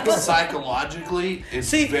that like psychologically, it's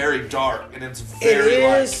very dark and it's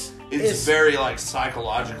very it's very like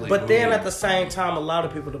psychologically. But moving. then at the same time, a lot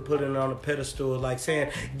of people to put it on a pedestal, like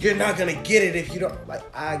saying you're not gonna get it if you don't. Like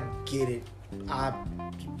I get it, I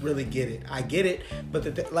really get it, I get it. But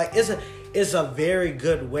it's a very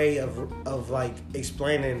good way of like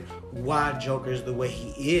explaining why Joker's the way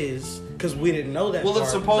he is, because we didn't know that. Well,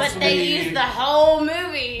 it's supposed to be. But they used the whole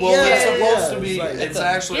movie. Well, it's supposed to be. It's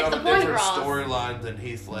actually on a different across. storyline than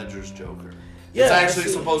Heath Ledger's Joker. Yeah, it's actually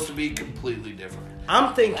supposed to be completely different.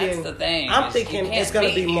 I'm thinking. That's the thing. I'm thinking it's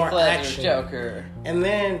gonna be more action. Joker. And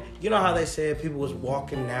then you know how they said people was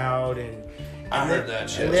walking out and. I heard that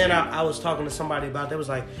shit. And then I was talking to somebody about that. Was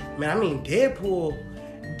like, man, I mean, Deadpool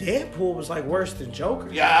was like worse than Joker.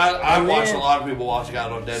 Yeah, I watched a lot of people watching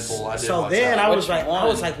out on Deadpool. I did. So watch then that. I was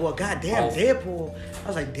like, well, goddamn, Deadpool. I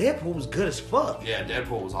was like, Deadpool was good as fuck. Yeah,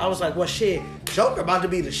 Deadpool was awesome. I was like, well, shit, Joker about to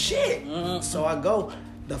be the shit. Mm-hmm. So I go.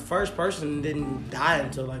 The first person didn't die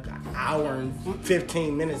until like an hour and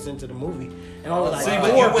 15 minutes into the movie, and I was like, see,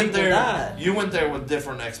 but four you went people there. died. You went there with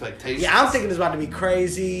different expectations. Yeah, I'm thinking it's about to be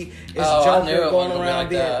crazy. It's I knew Joker it going wasn't gonna be around like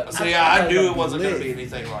there. that. So yeah, I knew it wasn't lit. going to be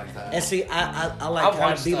anything like that. And see, I like I've how I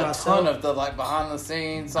watched beat a myself. ton of the like behind the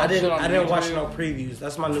scenes. I didn't watch YouTube. no previews.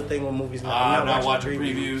 That's my new thing with movies now. I'm not watching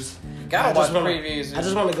previews. Gotta I watch just wanna- previews. I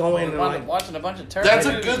just want to go in and like. watching a bunch of turds. That's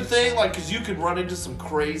a good thing, like, because you can run into some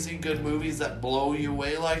crazy good movies that blow you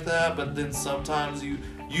away like that, but then sometimes you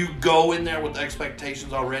go in there with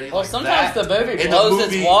expectations already. Well, like sometimes that. the movie And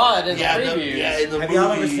blows its wad in the yeah, previews. The Have movie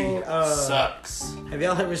y'all ever seen? sucks. Have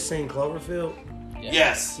y'all ever seen Cloverfield? Yeah.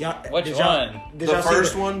 Yes. Which did y'all- one? Did The y'all see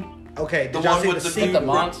first one? Okay, The did y'all one see with the the sequel? With the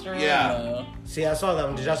monster? Yeah. No. See, I saw that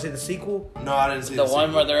one. Did y'all see the sequel? No, I didn't see The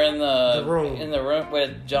one where they're in The room. in the room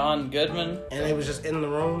with John Goodman. And they was just in the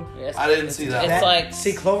room. Yes. I didn't see that. It's like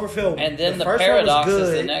See Cloverfield. and then the first paradox one was is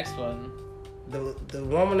good. the next one. The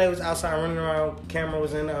one when they was outside running around, camera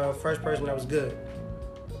was in first person. That was good.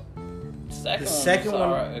 Second The one second was one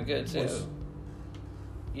alright, good too. was-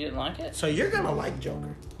 You didn't like it? So you're gonna like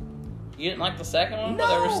Joker? You didn't like the second one where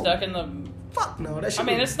they were No. stuck in the? Fuck no, that shit. I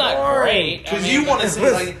mean, was it's not boring. great. Because I mean, you want to see,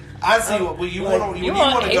 like, I see what you like, want. He You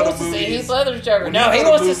want to go wants to to see movies. Heath Ledger's Joker. When No, you he go to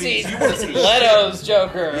wants to movies, see you wanna see Leto's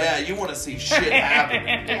Joker. Yeah, you want to see shit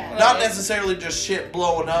happening. Yeah. Not necessarily just shit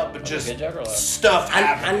blowing up, but just good Joker look. stuff I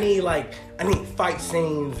happening. need fight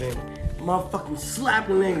scenes and motherfucking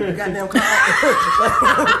slapping niggas. Goddamn car.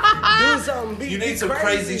 Do something. Be, You be need some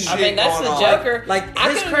crazy shit. I mean, that's the going on. Joker. Like,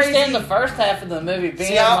 I his can understand crazy- the first half of the movie being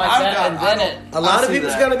See, I've like that, got- and I then don't- A lot I of see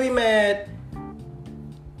people's that. gonna be mad.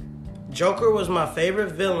 Joker was my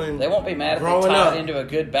favorite villain. they won't be mad if they Growing tie up. it into a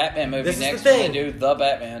good Batman movie This is the next when they thing. do the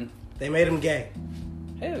Batman. They made him gay.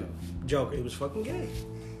 Who? Joker, he was fucking gay.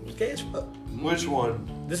 He was gay as fuck. Which one?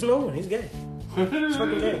 This new one, he's gay. He's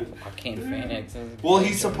fucking gay. Joaquin Phoenix. Well,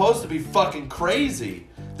 he's supposed to be fucking crazy.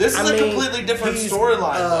 This is I a mean, completely different he's,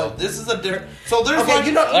 storyline, though. This is a different. So there's Okay, like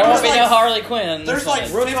you know- There won't be like- no Harley Quinn. there's like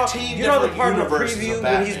So- Real talk, 15 you know the different part in the universes of preview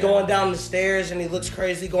when he's Batman. going down the stairs and he looks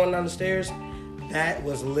crazy going down the stairs? That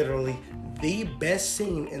was literally the best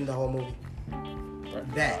scene in the whole movie.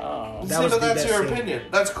 That. Oh. That See, was but the that's best your scene. opinion.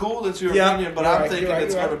 That's cool. That's your Yeah, opinion. But you're I'm right, thinking you're right,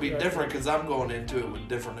 it's you're going to right, be you're right. different because I'm going into it with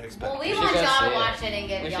different Well, expectations. we We want should go y'all see to it. watch it and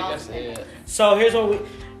give We should y'all go see it. So here's what we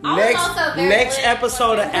I was also very next lit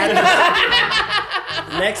episode of when-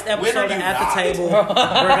 next When episode are of you At the not? Table.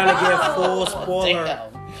 We're gonna give full spoiler.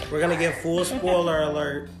 Damn. We're gonna give full spoiler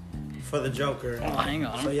alert for the Joker. Oh, hang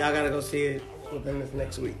on. So y'all gotta go see it within this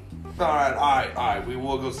next week. All right. We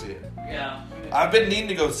will go see it. Yeah. I've been needing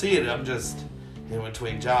to go see it. I'm just in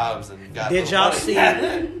between jobs and got. Did no y'all money. see?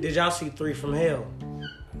 Did y'all see 3 from Hell?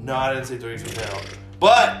 No, I didn't see 3 from Hell.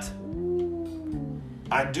 But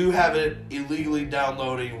I do have it illegally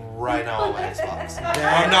downloading right now on my Xbox.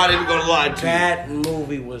 I'm not even going to lie to you. That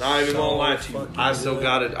movie was. Not even so gonna lie to you. fucking I still good.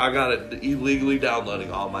 got it. I got it illegally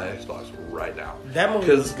downloading on my Xbox right now. That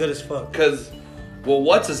movie was good as fuck. Because, well,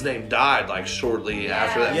 what's his name died like shortly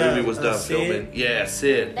after that Yeah, movie was done Sid. filming. Yeah,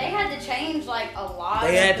 Sid. They had to change like a lot.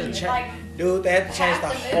 They had to of, change. like, Dude, they had to change the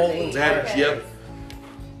half the whole movie. entire. Okay. Yep.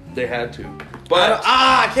 They had to. I But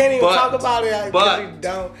can't even but- talk about it.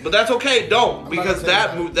 but that's okay. Don't, because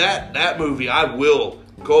not gonna say that movie, I will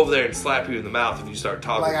go over there and slap you in the mouth if you start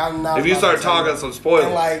talking. Like, I'm not if you about start to talking say some spoilers,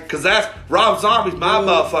 and, like, because that's Rob Zombie's my Dude.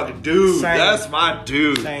 motherfucking dude. Same. That's my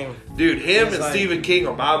dude. Same. Dude, him It's and like- Stephen King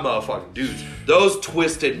are my motherfucking dudes. Those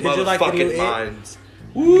twisted Did you like the new motherfucking It? minds.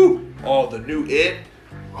 Woo! Oh, the new It.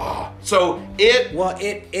 So it. Well,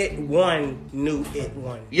 it won. It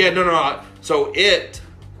won. Yeah, no. So it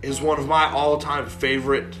is one of my all-time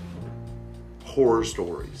favorite horror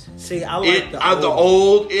stories. See, I like the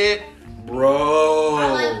old It, bro. I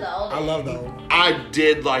love the old. I love the old. I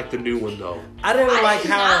did like the new one though. I didn't like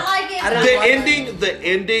did how not like it. I didn't The like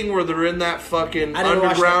ending where they're in that fucking I didn't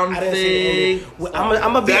watch underground I didn't see the thing. ending. Well,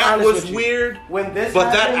 I'm gonna be That honest was with you. weird. When this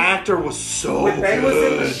But that happened, actor was so when they was in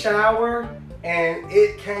the good. shower and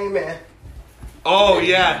it came in, Oh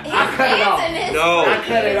yeah. I cut it off. No. I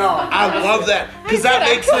cut it off. I love that because that I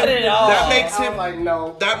makes him. cut it off. That makes I was him. like,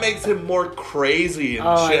 no. That makes him more crazy and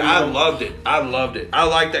Oh, shit. I I know. loved it. I loved it. I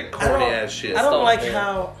like that corny ass shit. I don't Stop like it.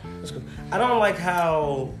 how. I don't like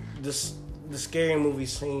how the scary movie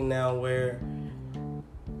scene now where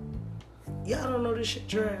y'all don't know this shit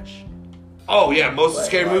trash. Oh yeah, most of the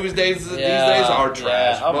scary Like- movies these days Yeah, are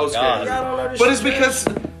trash. yeah. Oh my Most God. scary Y'all don't know this But shit it's trash.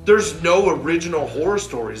 because there's no original horror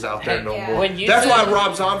stories out there no Yeah. more. When you That's said- why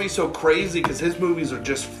Rob Zombie's so crazy because his movies are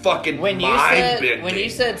just fucking When you mind-bending.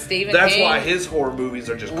 said Stephen That's King, why his horror movies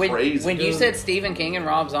are just crazy. When you Dude. said Stephen King and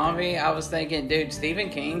Rob Zombie, I was thinking, dude, Stephen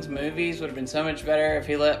King's movies would have been so much better if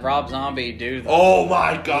he let Rob Zombie do them. Oh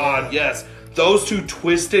my god, yes. Those two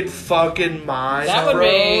twisted fucking minds. That would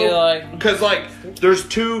be like, Because like there's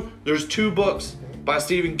two books by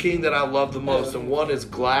Stephen King that I love the most, and one is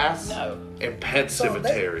Glass No. and Pet So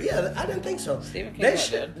Cemetery. yeah, I didn't think so. Stephen King They was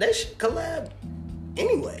should good. collab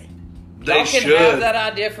anyway. They y'all can should. have that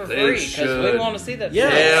idea for They free because we should. want to see that. Yeah.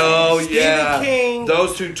 shit. Hell Stephen yeah. King,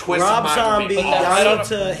 Those two twisted Rob minds. Zombie, But that- I y'all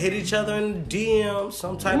don't- need to hit each other in DM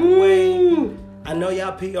some type of way. I know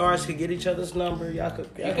y'all PRs could get each other's number. Y'all could.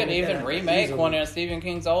 You could even remake one of Stephen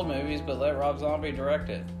King's old movies, but let Rob Zombie direct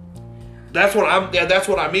it. That's what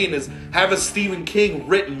I mean is have a Stephen King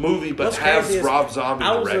written movie, but What's have crazy is Rob Zombie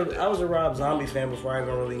direct it. I was a Rob Zombie fan before I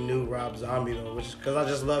even really knew Rob Zombie though, which because I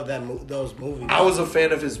just love those movies. I was a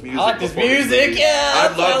fan of his music. I like his before these music, movies. yeah, I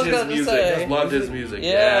that's what I loved was his gonna music. say. Just loved his music.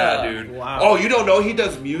 Yeah. Yeah, dude. Wow. Oh, you don't know he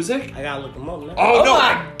does music? I gotta look him up now. Oh, Oh no.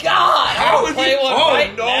 my god! How I'll is play he? one Oh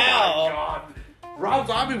right no, now. my God! Rob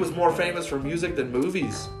Zombie was more famous for music than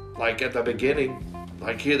movies. Like at the beginning,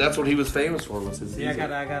 that's what he was famous for. Was his Yeah, I music.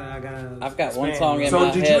 gotta. I've got one expand. song in So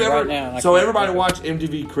my did head you ever? right now. and I So can't everybody think watch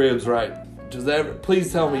MTV Cribs, right? Does that?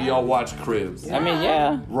 Please tell me y'all watch Cribs. of it. I mean,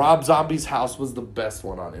 yeah. Rob Zombie's house was the best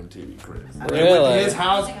one on MTV Cribs. And Really? with his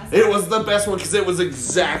house, it was the best one because it was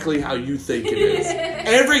exactly how you think it is.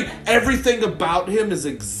 Everything about him is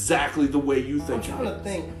exactly the way you think I'm trying it to is.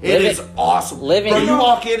 think. It is awesome. Living- Bro, you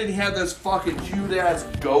walk in and he had this fucking cute ass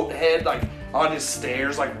goat head like on his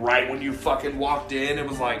stairs, like right when you fucking walked in. It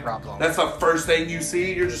was like that's the first thing you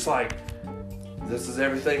see. You're just like, this is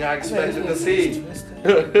everything I expected to see.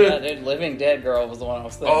 Yeah, dude, Living Dead Girl was the one I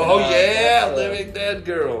was thinking Oh of. yeah, That's, Living Dead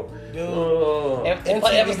Girl. Dude. Oh. It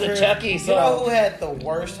was the Cribs. Chucky You know song. who had the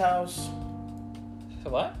worst house?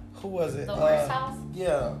 What? Who was it? The worst house?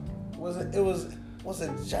 Yeah. Was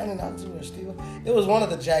it Johnny Knoxville or Steve? It was one of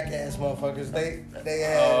the jackass motherfuckers. They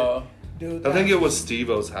had dude. I think it was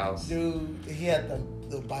Steve-O's house. Dude, he had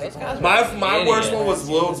the bike. Those guys on. My worst one was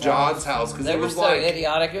Idiots. Lil Jon's house because They it were was so like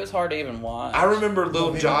idiotic. It was hard to even watch. I remember Lil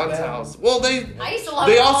Movie Jon's like that. house. Well, I used to love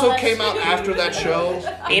they all also that came out shit. after that show.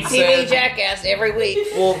 and MTV said- Jackass every week.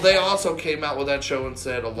 Well, they also came out with that show and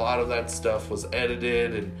said a lot of that stuff was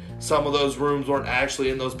edited and some of those rooms weren't actually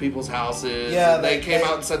in those people's houses. Yeah, and they came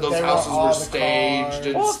out and said those they were houses all were the staged cars.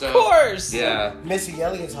 and Well, of stuff. course. Yeah. Missy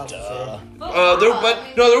Elliott's house. Was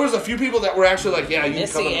There was a few people that were actually like, yeah, you can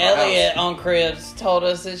come Missy in my Elliott house. on Cribs told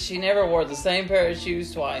us that she never wore the same pair of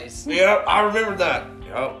shoes twice. Yep, I remember that.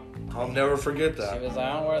 Yep, I'll never forget She that. was like,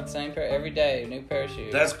 I don't wear the same pair every day, new pair of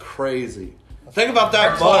shoes. That's crazy. Think about her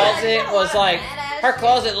that much. closet was like, her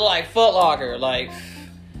closet looked like Foot Locker. Like,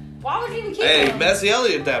 Why would you even keep Hey, them? Missy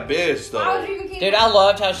Elliott, that bitch Why would though. you even keep dude, them? I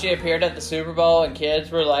loved how she appeared at the Super Bowl and kids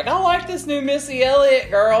were like, I like this new Missy Elliott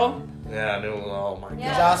girl. Yeah, I knew. Oh my god. Yeah,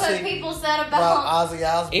 Y'all that's what see people said about about. Ozzy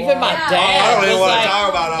Osbourne. Even my Yeah. dad I don't even was want to like, talk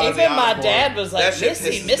about Ozzy even my Osbourne. dad was like, That shit Missy,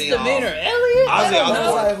 pisses me misdemeanor off. Elliott? Ozzy I don't I know.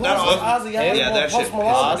 was like, who's That Ozzy Ozzy- Osbourne? yeah, that Post shit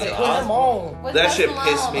Malone. pisses me Put him on. With That Post shit Malone.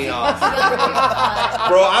 pissed me off. Yeah.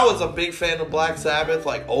 Bro, I was a big fan of Black Sabbath,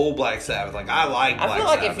 like old Black Sabbath. Like I like Black I feel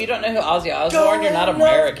like Sabbath. if you don't know who Ozzy Osbourne, you're not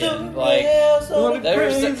American. Like, there's that's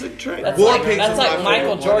War like, Pigs that's is like my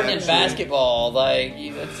Michael favorite Jordan one, in actually. basketball. Like,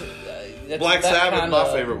 that's Black that Sabbath, kinda- my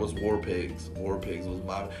favorite was War Pigs. War Pigs was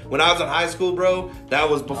my. When I was in high school, bro, that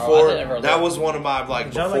was I before. never That looked. was one of my like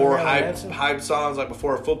Did y'all like before Marilyn hype Manson? hype songs, like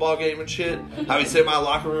before a football game and shit. I would sit in my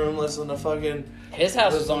locker room listening to fucking. His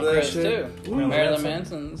house was on Listen to that Cribs shit. too. Marilyn Marilyn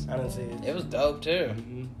Manson. Manson's. I didn't see it. It was dope too.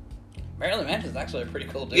 Marilyn Manson's actually a pretty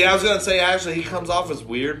cool dude. Yeah, I was gonna say actually he comes off as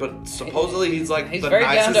weird, but supposedly he's like He's the very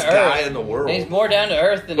down nicest to earth. guy in the world. He's more down to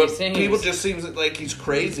earth than But he seems. people just seems like he's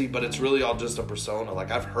crazy, but it's really all just a persona.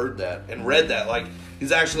 Like I've heard that and read that. Like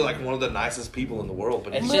he's actually like one of the nicest people in the world.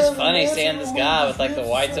 But It's he's just funny seeing this guy with like the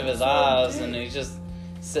whites of his eyes, and he's just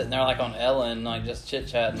sitting there like on Ellen, like just chit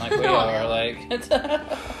chatting like we are. Like,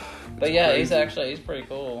 but yeah, he's pretty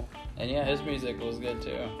cool, and yeah, his music was good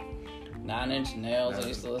too. 9 Inch Nails, I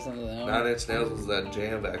used to listen to them. 9 Inch Nails was that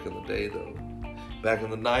jam back in the day, though. Back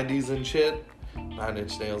in the 90s and shit, 9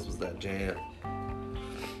 Inch Nails was that jam.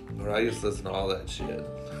 Or I used to listen to all that shit.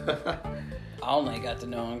 I only got to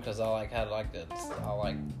know him because I like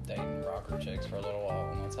dating rocker chicks for a little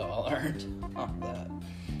while, and that's how I learned all that.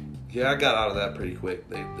 Yeah, I got out of that pretty quick.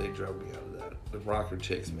 They drove me out of that. The rocker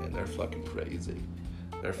chicks, man, they're fucking crazy.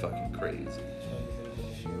 They're fucking crazy.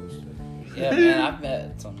 Yeah, man, I've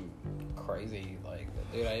met some crazy, like,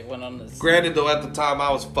 dude, I went on this... Granted, though, at the time, I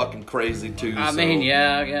was fucking crazy, too. I mean,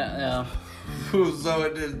 yeah. So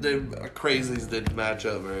crazies didn't match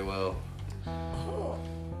up very well.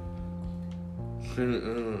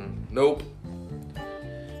 Nope.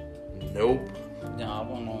 No, I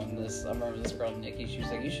went on this. I remember this girl, Nikki, she was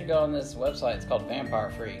like, you should go on this website. It's called Vampire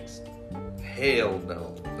Freaks. Hell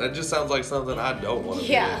no. That just sounds like something I don't want to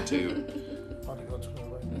be into.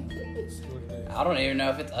 I don't even know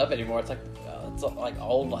if it's up anymore. It's like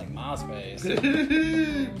old like MySpace.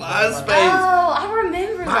 MySpace. Oh, I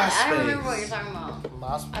remember that. I don't MySpace. remember what you're talking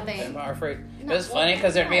about. I think. Vampire Freak. It was funny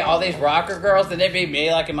because there'd be all these rocker girls, and there'd be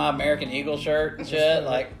me like in my American Eagle shirt and shit,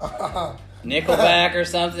 like Nickelback or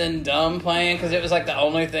something dumb playing because it was like the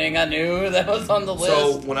only thing I knew that was on the list.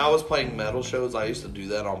 So when I was playing metal shows, I used to do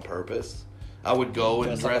that on purpose. I would go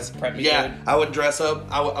and dress. Like Yeah, I would dress up.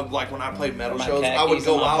 I would, like when I played metal My shows, I would khakis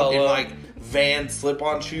go and my out in polo. like Vans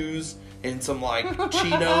slip-on shoes and some like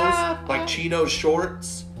chinos, like chino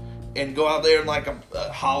shorts, and go out there in like a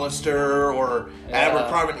Hollister or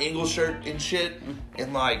Abercrombie and Ingle shirt and shit.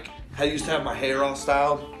 And like I used to have my hair all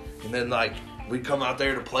styled, and then like we'd come out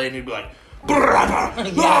there to play, and he'd be like. And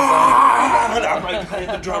I'm like playing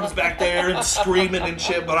the drums back there and screaming and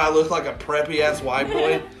shit, but I look like a preppy ass white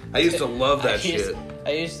boy. I used to love that shit.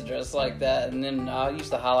 I used to dress like that, and then I used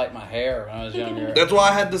to highlight my hair when I was younger. That's why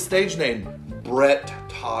I had the stage name Brett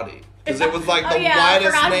Toddy. Because it was like the I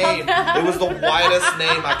widest forgot name. about that. It was the widest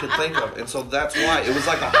name I could think of. And so that's why. It was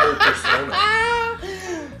like a whole persona.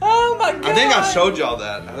 Oh my god! I think I showed y'all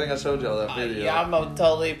that. video. Yeah, I'm gonna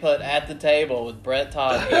totally put at the table with Brett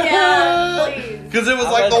Toddy. Yeah, please. Because it was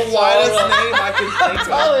I'm like gonna the widest totally- name I could think of.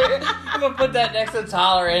 Totally. I'm gonna put that next to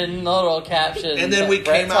Tyler in the little caption. And then we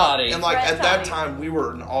Brett came out, Toddy. and like Brett at that Toddy. time we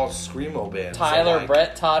were an all screamo band. Tyler, so, like,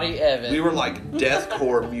 Brett Toddy, Evan. we were like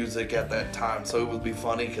deathcore music at that time, so it would be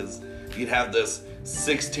funny because you'd have this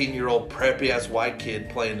 16-year-old preppy ass white kid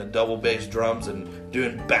playing the double bass drums and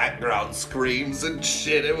doing background screams and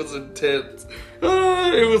shit. It was intense.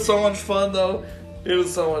 It was so much fun though. It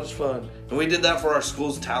was so much fun, and we did that for our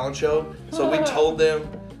school's talent show. So we told them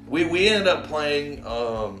we ended up playing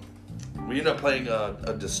a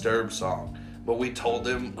Disturbed song, but we told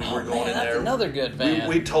them we were going in that's there. another good band.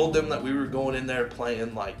 We told them that we were going in there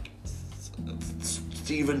playing like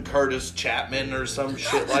Stephen Curtis Chapman or some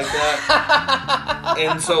shit like that.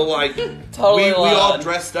 And so like Totally we all lied.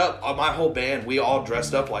 dressed up, my whole band, we all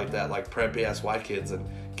dressed up like that, like preppy ass white kids, and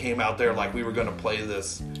came out there like we were gonna play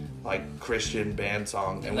this like Christian band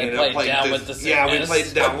song, and we They ended up played playing Down this. with the Yeah, we Sickness.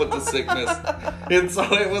 played Down with the Sickness, and so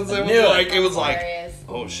it was Knew it. like Hilarious.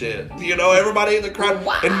 oh shit, you know, everybody in the crowd.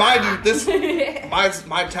 And mind you, this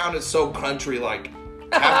my town is so country, like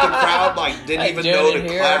half the crowd like didn't Like, even doing know it to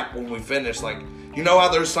here? clap when we finished. Like, you know how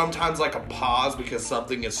there's sometimes like a pause because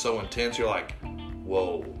something is so intense, you're like,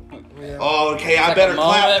 whoa. Oh, okay, I like better a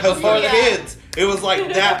moment clap because before the the- kids. It was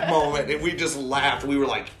like that moment, and we just laughed. We were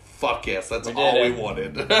like, fuck yes, that's We all did we it.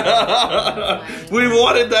 wanted. We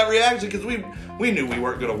wanted that reaction because we knew we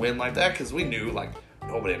weren't going to win like that, because we knew like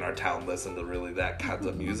nobody in our town listened to really that kinds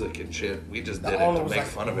of music and shit. We just did it owner to was make like,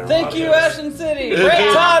 fun of everybody. Thank you, Ashton City.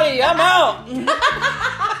 Brett Toddy, I'm out.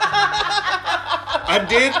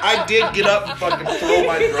 I did get up and fucking throw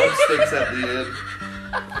my drumsticks at the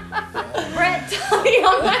end. Brett Toddy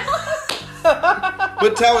on that.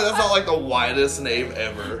 But tell me, that's not like the widest name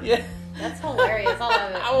ever. Yeah. That's hilarious. I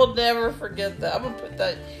love it. I will never forget that. I'm gonna put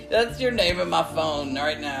that. That's your name in my phone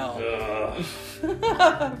right now.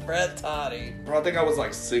 Brett Toddy. Bro, I think I was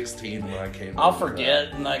like 16 when I came. I'll over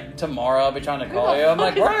forget, and like tomorrow I'll be trying to call you. I'm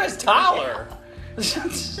like, where is Tyler?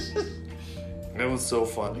 that. It was so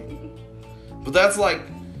funny. But that's like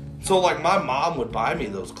So, like, my mom would buy me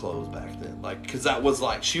those clothes back then. Like, because that was,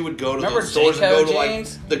 like, she would go to Remember those stores and go to,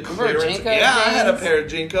 jeans? like, the Remember clearance. Jinko Yeah, I had a jeans? pair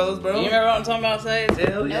of Jinkos, bro. You remember what I'm talking about, Sage?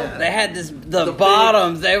 Hell yeah. They had the The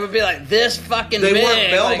bottoms. They would be like this fucking They big.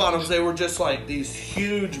 weren't bell like- bottoms. They were just, like, these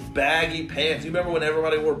huge baggy pants. You remember when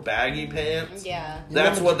everybody wore baggy pants? Yeah.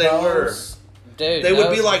 That's Remember what they were. those? Dude, They would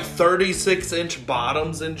be those- like 36-inch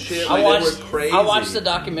bottoms and shit. I Like, watched, they were crazy. I watched the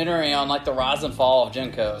documentary on like the rise and fall of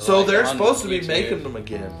Jinko. So like, they're on supposed to be YouTube. making them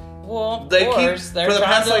again. Well, of They course, keep they're for the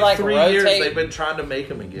trying past to like like 3 rotate. years. They've been trying to make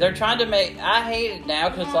them again. They're trying to make. I hate it now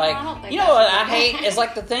because, No, I don't like, think you know that what should I be hate done. is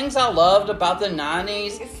like the things I loved about the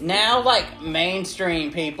 '90s. Now, like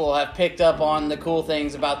mainstream people have picked up on the cool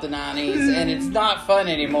things about the '90s, and it's not fun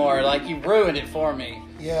anymore. Like you ruined it for me.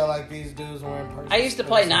 Yeah, like these dudes wearing purses. I used to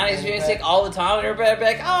play '90s music all the time, and everybody would be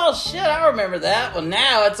like, "Oh shit, I remember that." Well,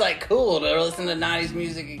 now it's like cool to listen to '90s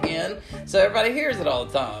music again, so everybody hears it all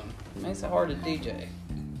the time. It makes it hard to DJ.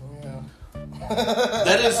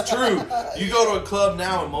 That is true. You go to a club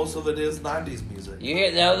now, and most of it is 90s music. You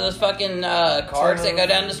hear those fucking cars that go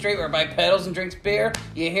down the street where everybody pedals and drinks beer?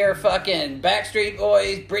 You hear fucking Backstreet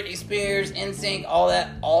Boys, Britney Spears, NSYNC, all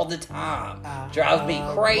that all the time. Drives me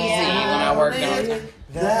crazy when I work on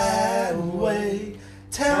That way.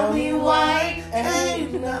 Tell me why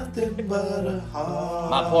ain't nothing but a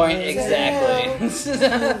heart. my point exactly.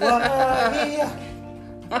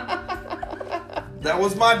 That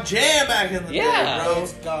was my jam back in the Yeah. day, bro.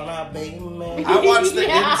 It's gonna be me. I watched the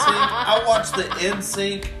Yeah. NSYNC. I watched the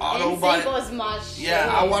NSYNC NSYNC Autobahn. was my shit.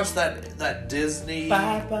 Yeah, I watched that Disney.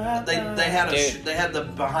 Bye, bye, They bye. had Dude. they had the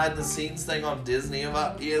behind the scenes thing on Disney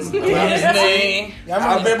about Disney. Y'all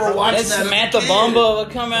I remember watching And that. as a Samantha kid. Bumba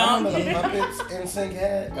would come Y'all out. remember the puppets NSYNC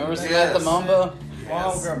had? Remember Yes. Samantha Bumba? My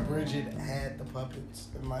homegirl Bridget had the puppets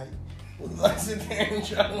and like I sit there and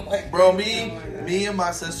try to like Bro, me and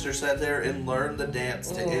my sister sat there and learned the dance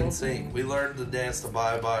to NSYNC. We learned the dance to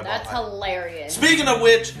Bye Bye That's Bye. hilarious. Speaking of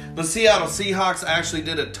which, the Seattle Seahawks actually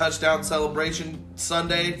did a touchdown celebration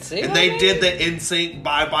Sunday, See and what I they mean? did the NSYNC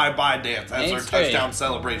Bye Bye Bye dance as Ain't their straight. touchdown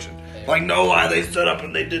celebration. Like, no lie, they stood up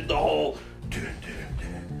and they did the whole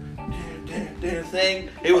thing.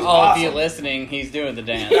 It was All of awesome. you listening, he's doing the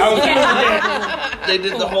dance. I was doing that. They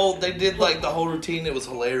did like the whole routine. It was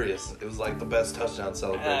hilarious. It was like the best touchdown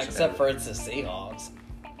celebration. Except ever. for it's the Seahawks.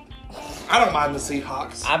 I don't mind the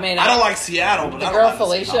Seahawks. I mean, I don't like Seattle, but The I don't girl mind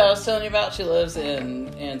Felicia I the was Seahawks. telling you about, she lives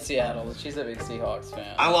in Seattle. She's a big Seahawks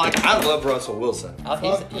fan. I love Russell Wilson. Oh,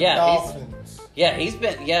 fuck the he's Dolphins.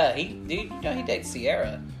 he dates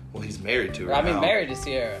Sierra. Well, he's married to her. I mean, now. married to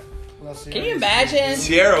Sierra. No, Sierra- Can you imagine?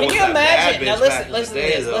 Sierra Can was you that bad imagine? Now bitch listen, back in listen the to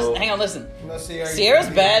day, this. though. Listen, hang on, listen. No, Sierra Sierra's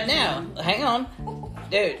bad now. Hang on,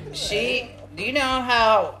 dude. Do you know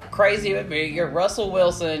how crazy it would be? You're Russell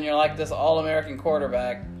Wilson. You're like this all-American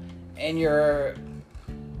quarterback, and your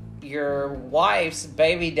wife's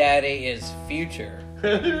baby daddy is Future.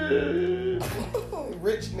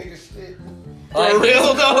 Rich nigga shit. Like, real,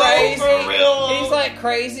 he's though? crazy. For real? He's like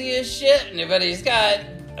crazy as shit, but he's got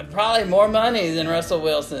probably more money than Russell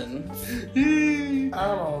Wilson. I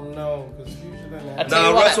don't know because Future doesn't I have. tell you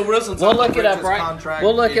No, what, Russell Wilson's we'll on the look it up richest right. contract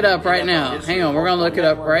We'll look it up in right NFL now. history. Hang on, we're gonna look it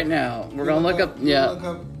up right now. We're gonna look up. You Yeah. Look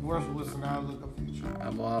up Russell Wilson. I'll look up Future.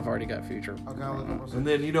 Well, I've already got Future. Okay, I'll look up Russell. And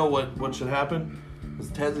then you know what should happen? Is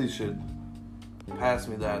Tessie should pass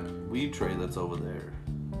me that weed tray that's over there.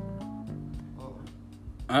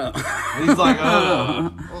 He's like,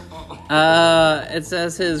 oh. It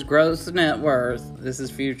says his gross net worth. This is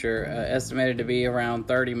Future, estimated to be around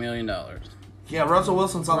 $30 million. Yeah, Russell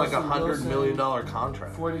Wilson's on like Russell $100 Wilson. million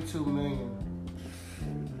contract. 42 million.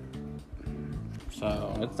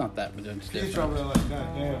 So it's not that much Future different. over there like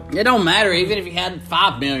goddamn. It don't matter. Even if you had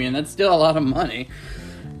 $5 million, that's still a lot of money.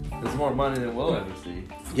 It's more money than we'll ever see.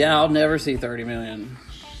 Yeah, I'll never see $30 million.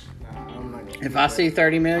 Nah, I'm not gonna. If I see $30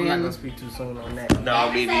 I'm not million, gonna speak too soon on that.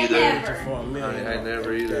 No, me Say neither. never. For a million. I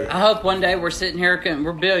never either. I hope one day we're sitting here,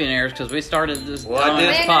 we're billionaires because we started this Well, I did-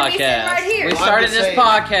 dumbass We're gonna be sitting podcast. right here. We Well, I'm started just this saying.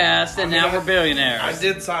 podcast and now I we're billionaires. I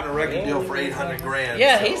did sign a record deal for $800,000.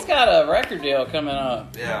 Yeah, so- he's got a record deal coming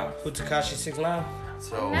up. Yeah, Who Takashi 6ix9ine?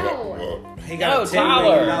 so. No. He No, a $10 Tyler.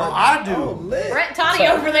 million. No, I do. Oh, lit. Brett Toddy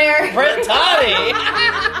So- over there. Brett Toddy.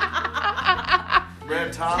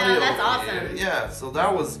 Brad Tommy. No, that's over awesome. here. Yeah, so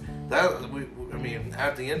that was that. I mean,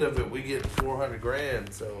 at the end of it, we get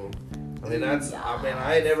 $400,000. So, I mean, that's. I mean,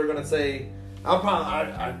 I ain't never gonna say. I'm probably.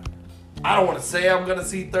 I don't want to say I'm gonna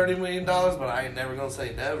see $30 million, but I ain't never gonna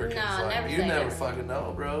say never. 'Cause, No, like, never you say never never. fucking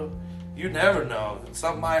know, bro. You never know.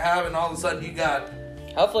 Something might happen, all of a sudden you got.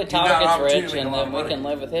 Hopefully got Tyler gets opportunity rich to and make a lot then of we can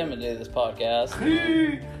money. live with him and do this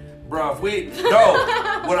podcast. Bro, if we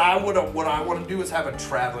no, what I want to do is have a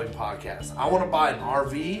traveling podcast. I want to buy an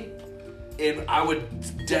RV, and I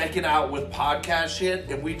would deck it out with podcast shit,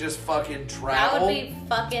 and we just fucking travel. That would be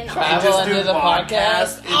fucking Travel awesome. into the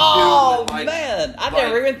podcast. and Oh do, like, man, I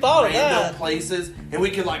never even thought of random that. places, and we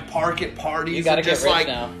could like park at parties. You gotta and just get rich like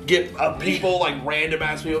now. get people like random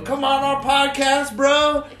ass people. Come on our podcast,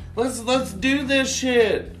 bro. Let's do this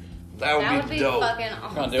shit. That would be dope. fucking I'm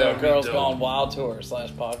awesome. gonna do That a would be Girls dope. Gone Wild tour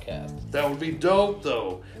 /podcast. That would be dope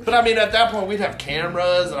though. But I mean, at that point, we'd have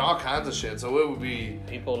cameras and all kinds of shit, so it would be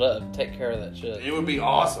People to take care of that shit, it would be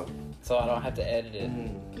awesome. so I don't have to edit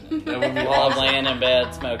it That would be while I'm awesome. laying in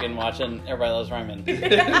bed smoking, watching Everybody Loves Raymond.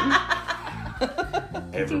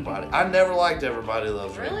 Everybody. I never liked Everybody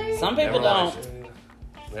Loves Raymond. Really? Some people Never liked don't. it.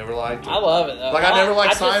 Never liked it. I love it though. Like I never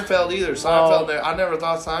liked I just- Seinfeld either. Seinfeld. I never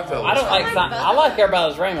thought Seinfeld. I don't was like. I funny. like I like Everybody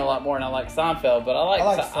Loves Raymond a lot more than I like Seinfeld, but I I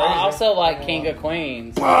like I Frasier. also like King of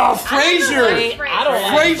Queens. Oh, I Frasier. like I don't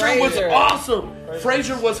like Frasier was Frasier. awesome.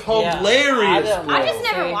 Frasier was Yeah, hilarious. I don't I know. just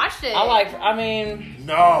never See, watched it. I mean,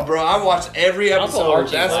 No, bro, I watched every Uncle episode.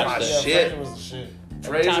 Archie That's watched my it. Yeah, shit. Frasier was the shit.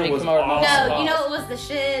 Every time Frasier he was come over to my awesome. house. No, you know what was the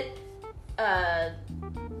shit?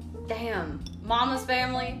 Damn. Mama's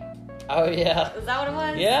Family. oh yeah, Is that what it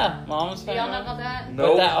was? yeah, Mom's Do Family. y'all know about that?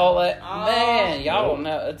 Nope. But that all that Oh. man, y'all Nope. don't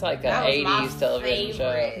know. It's like That an was my '80s television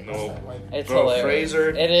favorite. show. No. It's Bro, hilarious.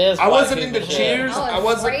 Frasier. It is. I white wasn't people into shit. Cheers. Oh, I and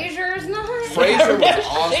wasn't. Frasier's not. Frasier was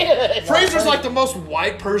awesome. Shit. Frasier's like the most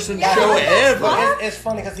white person Yeah, show what the ever. fuck? It's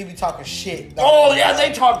funny because he be talking shit. Oh yeah,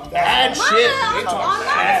 they talk bad Mama, shit. They talk Mom's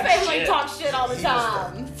bad Family shit. talk shit all the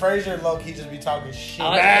time. Frasier low key just be talking shit. I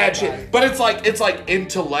like Bad about shit. it. But it's like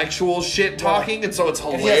intellectual shit talking, and so it's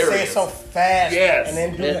And he'll say it hilarious. so fast. Yes. And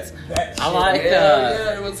then do It's- that I shit. like.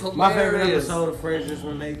 Yeah, it was hilarious. My favorite episode of Frasier is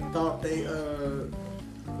when they thought they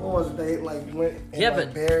what was it? They like went and Yeah, like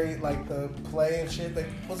but- buried like the play and shit. They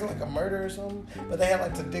wasn't like a murder or something, but they had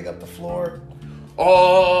like to dig up the floor.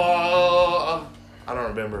 Oh, I don't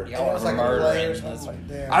remember. Yeah. And it was like a murdering, play or that's- something. Like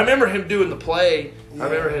that. I remember him doing the play. Yeah. I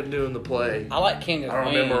remember him doing the play. I like King of I don't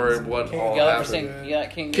Queens. remember what King- all You ever happened. seen? You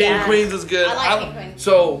like King? King Yeah. of Queens is good. I like King of Queens.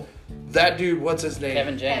 So that dude, what's his name?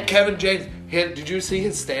 Kevin James. Kevin James. Did you see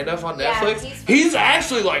his stand up on Yeah, Netflix? he's- He's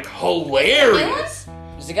actually like hilarious.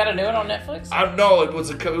 Has he got a new one on Netflix? I know it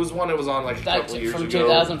was one that was on like a Like couple years from ago.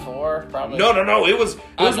 2004, probably. No, it was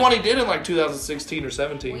Oh, no. one he did in like 2016 or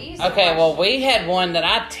 17. We used to Okay, watch- well, we had one that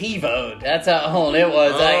I TiVoed. That's how old it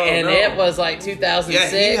was, and no. it was like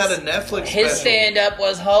 2006. Yeah, he had a Netflix His special. stand-up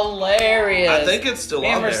was hilarious. I think it's still Me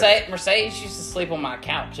and on there. Mercedes used to sleep on my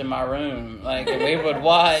couch in my room, like, and we would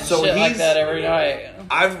watch So shit like he's- that every night.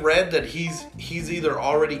 I've read that he's either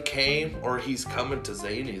already came or he's coming to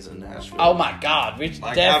Zanies in Nashville. Oh my God, we should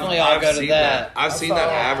Like, definitely all go to seen that. I've I seen saw- that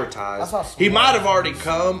I advertised. saw some He might have more. already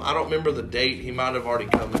come. I don't remember the date. He might have already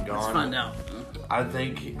come and gone. Let's find out. I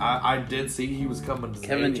think I did see he was coming to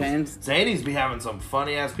Kevin Zanies. James? Zanies be having some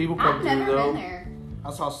funny ass people come I've through never though. been there.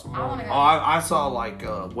 I saw some I more. wanna go. Oh, I saw like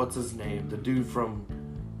what's his name? The dude from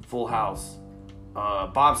Full House.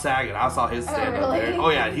 Bob Saget. I saw his stand up really? there. Oh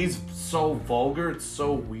yeah, he's so vulgar. It's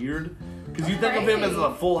so weird. Because you think of him as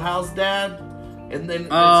a Full House dad, and then it's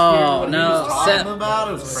Oh, here what no. he was talking about.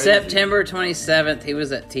 It was crazy. September 27th, he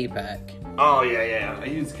was at T-Pack. Oh yeah.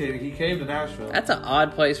 He came to Nashville. That's an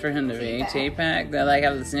odd place for him to be. T-Pack. T-Pack. They like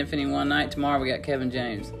have the symphony one night. Tomorrow we got Kevin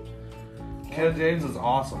James. Kevin James is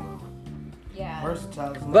awesome. Yeah.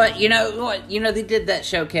 Versatile. But you know what? You know they did that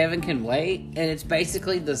show Kevin Can Wait, and it's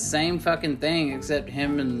basically the same fucking thing, except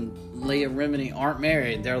him and Leah Remini aren't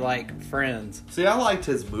married. They're like friends. See, I liked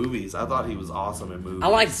his movies. I thought he was awesome in movies. I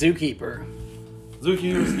like Zookeeper.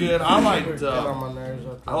 Zuki was good. I liked. Get on my nerves.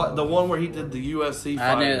 I like the one where he did the UFC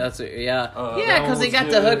fight. I knew that's yeah, yeah, that because one he was got to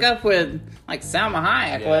good. hook up with like Salma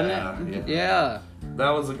Hayek, wasn't it? Yeah,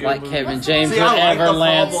 That was a good like movie. Kevin James See, would I like ever the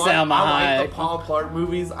land Paul Salma Blart. I like Hayek. the Paul Blart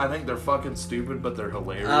movies. I think they're fucking stupid, but they're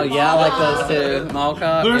hilarious. Oh yeah, I like those too. Mall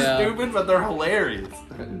Cop. They're Yeah. stupid, but they're hilarious.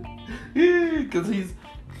 Because he's.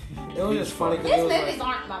 It was just funny. 'cause His it was movies like,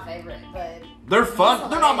 aren't my favorite, but They're fun. He's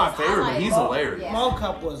They're not my hilarious. I favorite, like but he's Paul- hilarious. yeah. Mall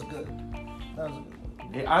Cop was good. That was a good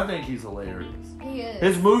one. I think he's hilarious. he is.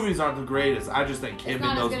 His movies aren't the greatest. I just think It's him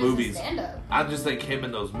not in as those good movies. As stand-up. I just think him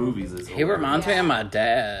in those movies is. He hilarious. reminds me of my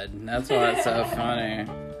dad. That's why it's so funny.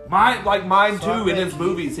 Mine too. In his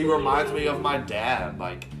movies, he reminds me of my dad.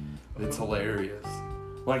 Like, it's hilarious.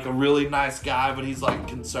 Like a really nice guy, but he's like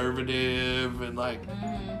conservative and like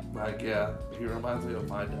yeah. He reminds me of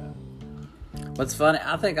my dad. What's funny,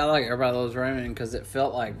 I think I like Everybody Loves Raymond because it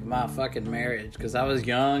felt like my fucking marriage. Because I was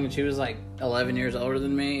young and she was like 11 years older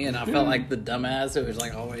than me, and I felt like the dumbass who was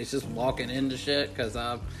like always just walking into shit because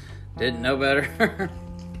I didn't know better.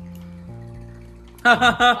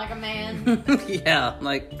 Like a man. Yeah,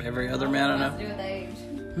 like every other man I Has to know. do with age.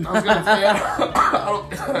 I was gonna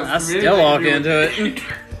say, I still walk into it.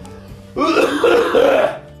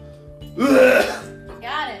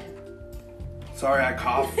 Got it. Sorry, I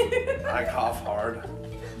cough. I cough hard.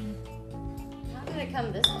 How did it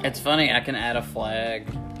come this way? It's funny, I can add a flag.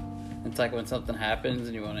 It's like when something happens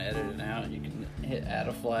and you want to edit it out, you can hit add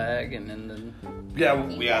a flag, and then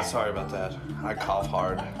Yeah, sorry about that. I cough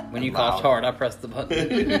hard. when you Loud. coughed hard, I pressed the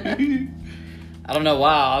button. I don't know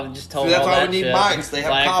why, I was just told See, that's all why that we need shit. mics. They have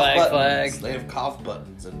flag, cough flag, buttons. flag. They have cough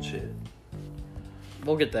buttons and shit.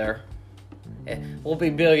 We'll get there. We'll be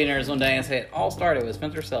billionaires one day and say it all started with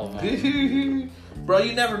Spencer Sullivan. Bro,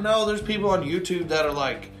 you never know. There's people on YouTube that are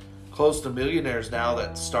like close to millionaires now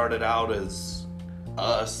that started out as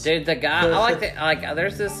us. Dude, the guy, I like that. Like,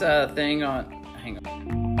 there's this thing on. Hang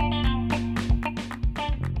on.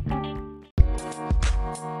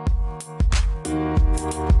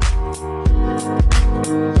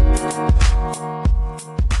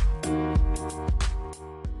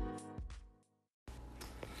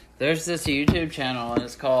 There's this YouTube channel, and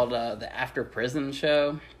it's called the After Prison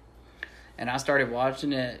Show. And I started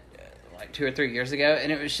watching it like 2 or 3 years ago,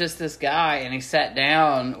 and it was just this guy, and he sat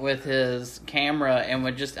down with his camera and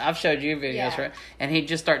would just, I've showed you videos, Yeah. right? And he'd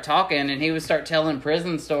just start talking, and he would start telling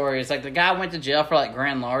prison stories. Like, the guy went to jail for like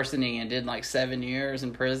grand larceny and did like 7 years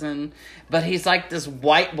in prison, but he's like this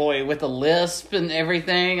white boy with a lisp and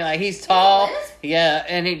everything. Like, he's tall. lisp? Yeah,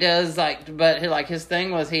 and he does like, but like his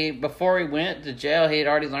thing was before he went to jail, he had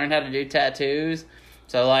already learned how to do tattoos.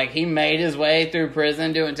 So, like, he made his way through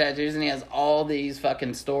prison doing tattoos, and he has all these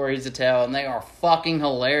fucking stories to tell, and they are fucking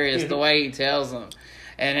hilarious the way he tells them.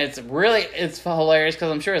 And it's hilarious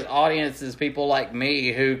because I'm sure his audience is people like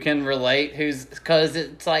me who can relate, because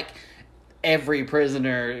it's like every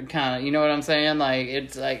prisoner kind of, you know what I'm saying? Like,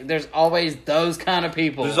 it's like, there's always those kind of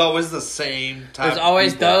people. There's always the same type. There's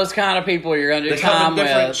always of people. those kind of people you're going to do They time come in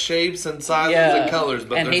different with. shapes and sizes and colors,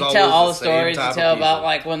 but and there's he'd always tell all the the same stories type to of tell about people.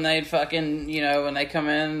 like when they'd fucking, you know, when they come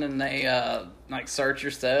in and they like search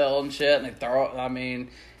your cell and shit, and they throw. I mean,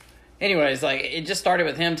 anyways, like it just started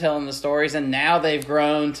with him telling the stories, and now they've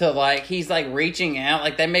grown to like he's like reaching out.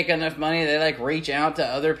 Like they make enough money, they like reach out to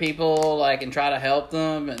other people like and try to help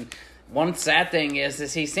them. And one sad thing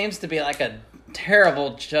is he seems to be like a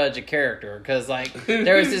terrible judge of character, because like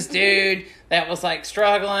there was this dude that was like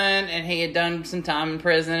struggling, and he had done some time in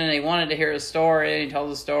prison, and he wanted to hear his story, and he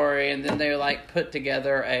told the story, and then they like put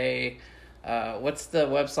together a what's the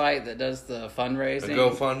website that does the fundraising? A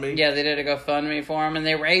GoFundMe? Yeah, they did a GoFundMe for him, and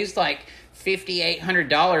they raised like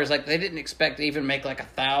 $5,800. Like they didn't expect to even make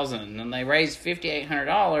like $1,000, and they raised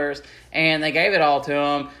 $5,800, and they gave it all to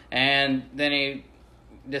him, and then he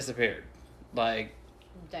disappeared. Like,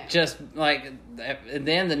 Damn. just like, and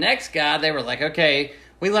then the next guy, they were like, okay,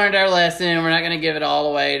 we learned our lesson. We're not going to give it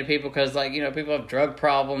all away to people because, like, you know, people have drug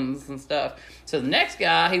problems and stuff. So the next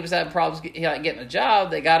guy, he was having problems getting a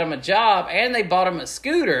job. They got him a job, and they bought him a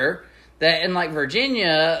scooter that in, like,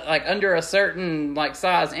 Virginia, like, under a certain, like,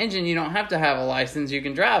 size engine, you don't have to have a license. You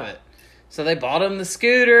can drive it. So they bought him the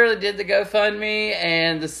scooter, they did the GoFundMe,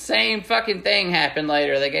 and the same fucking thing happened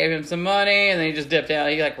later. They gave him some money, and then he just dipped out.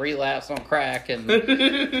 He, like, relapsed on crack. And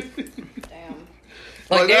Damn.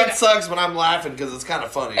 Like, dude, that sucks, but I'm laughing because it's kind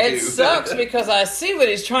of funny, too. it sucks because I see what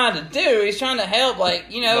he's trying to do. He's trying to help, like,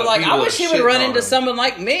 you know, But like, I people wish are he would run shitting on into him. someone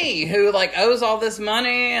like me who, like, owes all this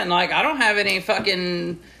money, and, like, I don't have any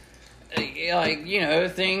fucking, like, you know,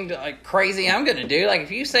 thing to, like, crazy I'm gonna do. Like,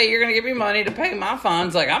 if you say you're gonna give me money to pay my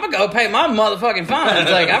fines, like, I'm gonna go pay my motherfucking fines.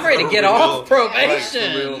 Like, I'm ready to get off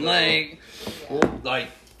probation. Like,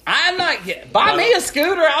 I'm not, buy me a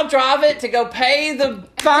scooter, I'll drive it to go pay the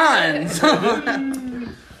fines.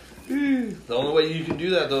 The only way you can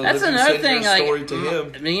do that, though, That's is if you another send thing, your like, story to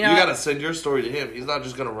him. I mean, You you know, gotta send your story to him. He's not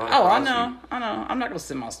just gonna run Oh, I across know, you. I know. I'm not gonna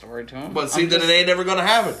send my story to him. But see, I'm then just- it ain't never gonna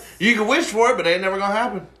happen. You can wish for it, but it ain't never gonna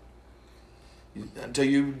happen. Until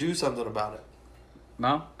you do something about it.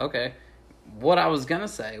 No, okay. What I was gonna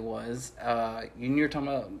say was, you're talking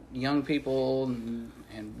about young people and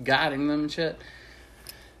guiding them and shit.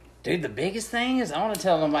 Dude, the biggest thing is I want to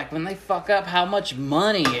tell them, like, when they fuck up, how much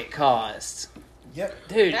money it costs. Yep.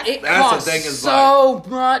 Dude, That's- it That's the costs thing is, so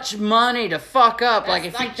much money to fuck up. Like,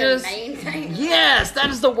 That's if like you just... the main thing. Yes, that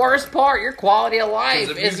is the worst part. Your quality of life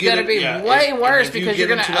 'Cause if is you get going to it- be yeah, way and worse if you because get you're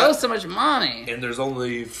going to into owe that- so much money. And there's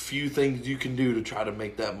only a few things you can do to try to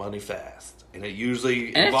make that money fast. And it usually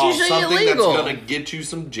And it's involves usually something illegal. that's gonna get you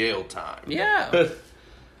some jail time. Yeah.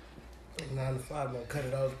 9 to 5 don't cut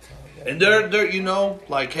it all the time. And they're you know,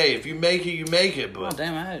 like, hey, if you make it, you make it, Oh, but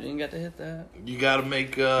damn, I didn't get to hit that. you gotta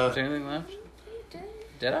make Is there anything left?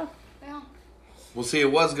 Did I? Yeah. Well, see,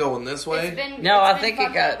 it was going this It's way. been, No, it's I been think it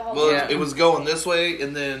fucked got- up the whole Well, time. it was going this way,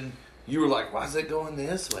 and then you were like, "Why is it going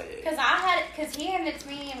this way?" Because he handed it to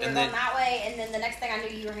me and we were And going then- that way, and then the next thing I knew,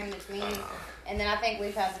 you were handing it to me, and then I think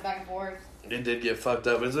we passed it back and forth. It did get fucked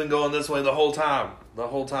up. It's been going this way the whole time,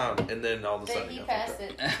 and then all of a But sudden he it got passed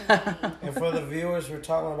fucked it to me. And for the viewers, we're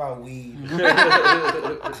talking about weed.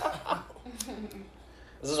 up.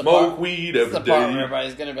 This is a Smoke part, weed this is every the part where day.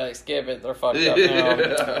 everybody's gonna be like, skip it, they're fucked up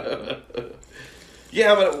now.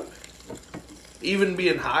 Yeah, but even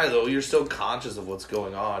being high though, you're still conscious of what's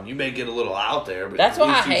going on. You may get a little out there, but That's at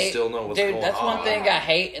why I least you hate. still know what's Dude, going that's on. one thing I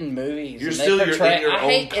hate in movies. You're when still they in portray, your I own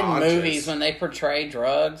hate conscious. in movies when they portray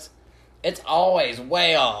drugs. It's always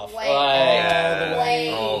way off. Way Yeah,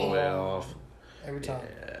 way all the way off. Every time.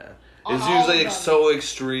 Yeah. On It's all usually of them. so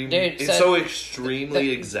extreme. Dude, it's so- so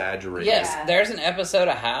extremely exaggerated. Yes, Yeah. there's an episode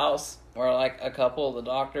of House where like a couple of the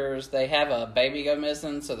doctors, they have a baby go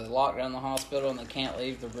missing, so they lock down the hospital and they can't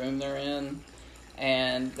leave the room they're in.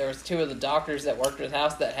 And there was two of the doctors that worked at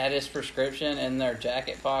House that had his prescription in their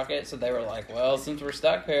jacket pocket, so they were like, well, since we're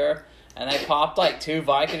stuck here, and they popped like 2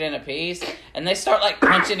 Vicodin apiece, and they start like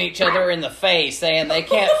punching each other in the face, saying they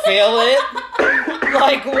can't feel it.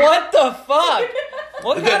 Like, what the fuck?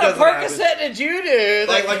 What That kind of doesn't Percocet did you do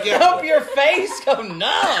that Like, yeah. help your face go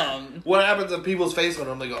numb? What happens if people's face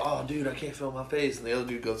when they go, "Oh, dude, I can't feel my face," and the other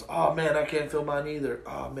dude goes, "Oh man, I can't feel mine either.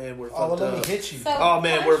 Oh man, we're Oh, well, fucked let me up. hit you. So- Oh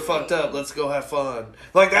man, we're punch fucked me. up. Let's go have fun."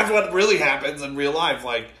 Like that's what really happens in real life.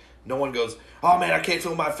 Like no one goes, "Oh man, I can't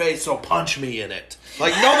feel my face, so punch me in it."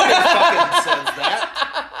 Like nobody fucking says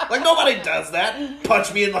that. Like nobody does that.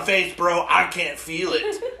 Punch me in the face, bro. I can't feel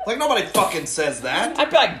it. Like nobody fucking says that. I'd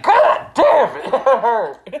be like, God damn it, that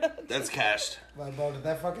hurt. That's cashed. Like, bro, did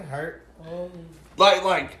that fucking hurt? Oh,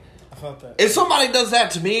 Like. I felt that. If somebody does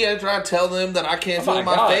that to me after I tell them that I can't Oh feel my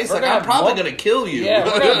my God, face, we're like gonna I'm probably have gonna kill you. Yeah,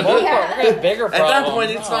 we're gonna have more, Yeah. we're gonna have bigger At problems. that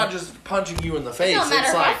point, it's No. not just punching you in the It face. don't matter It's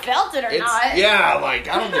if like I felt it or it's not. yeah, like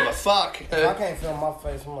I don't give a fuck. If I can't feel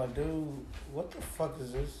my face, I'm like, dude, what the fuck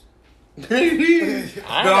is this?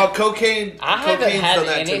 I No, haven't- cocaine. I haven't Cocaine's had done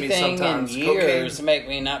that to me anything in sometimes. years to make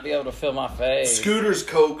me not be able to feel my face. Scooter's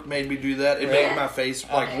coke made me do that. It Really? made my face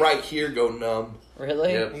like right here go numb.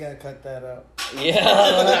 Really? Yep. You gotta cut that out. Yeah,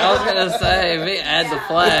 I was gonna say, we add the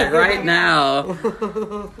flag right now.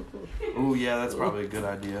 Ooh, yeah, that's probably a good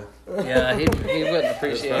idea. Yeah, he wouldn't That's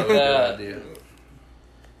appreciate probably a that. good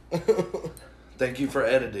idea. Thank you for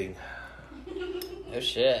editing. Oh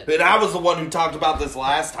shit. But I was the one who talked about this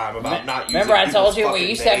last time about not using. Remember I told people's you we fucking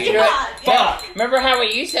used to have to do names. it? Yeah. Fuck. Remember how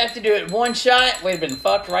we used to have to do it one shot? We'd been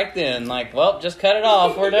fucked right then. Like, well, just cut it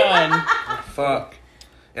off. We're done. Fuck.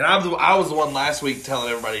 And I was the one last week telling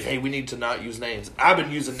everybody, hey, we need to not use names. I've been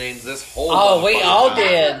using names this whole Oh, we motherfucking all time.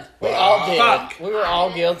 did. We all did. Fuck. We were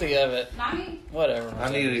all guilty of it. Not me. Whatever. I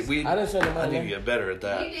need to, I didn't say no I need to name. get better at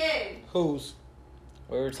that. You did. Who's?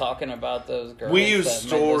 We were talking about those girls We use that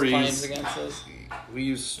made those stories. claims against us. We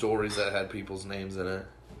use stories that had people's names in it.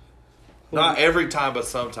 Not every time, but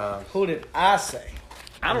sometimes. Who did I say?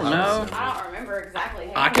 I don't know. I don't remember exactly.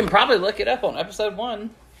 Who. I can probably look it up on episode 1.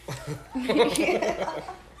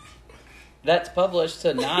 That's published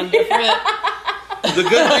to 9 different.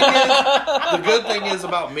 The good thing is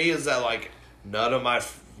about me is that like none of my,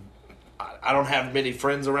 I don't have many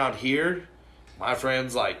friends around here. My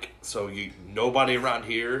friends nobody around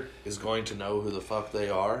here is going to know who the fuck they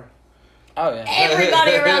are. Oh yeah.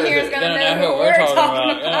 Everybody around here is gonna Gonna know who we're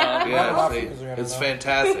talking about. Yeah, my see, friends are gonna it's know.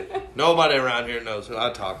 fantastic. Nobody around here knows who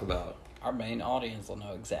I talk about. Our main audience will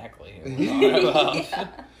know exactly who we're talking about.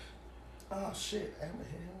 Oh shit! I'm gonna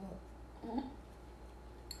hit him up.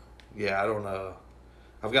 Yeah, I don't know.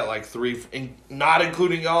 I've got like 3, not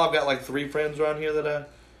including y'all. I've got like 3 friends around here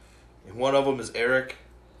and one of them is Eric,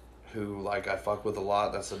 who like I fuck with a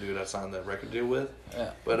lot. That's the dude I signed that record deal with.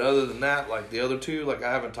 Yeah. But other than that, like the other 2, like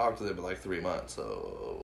I haven't talked to them in like 3 months. So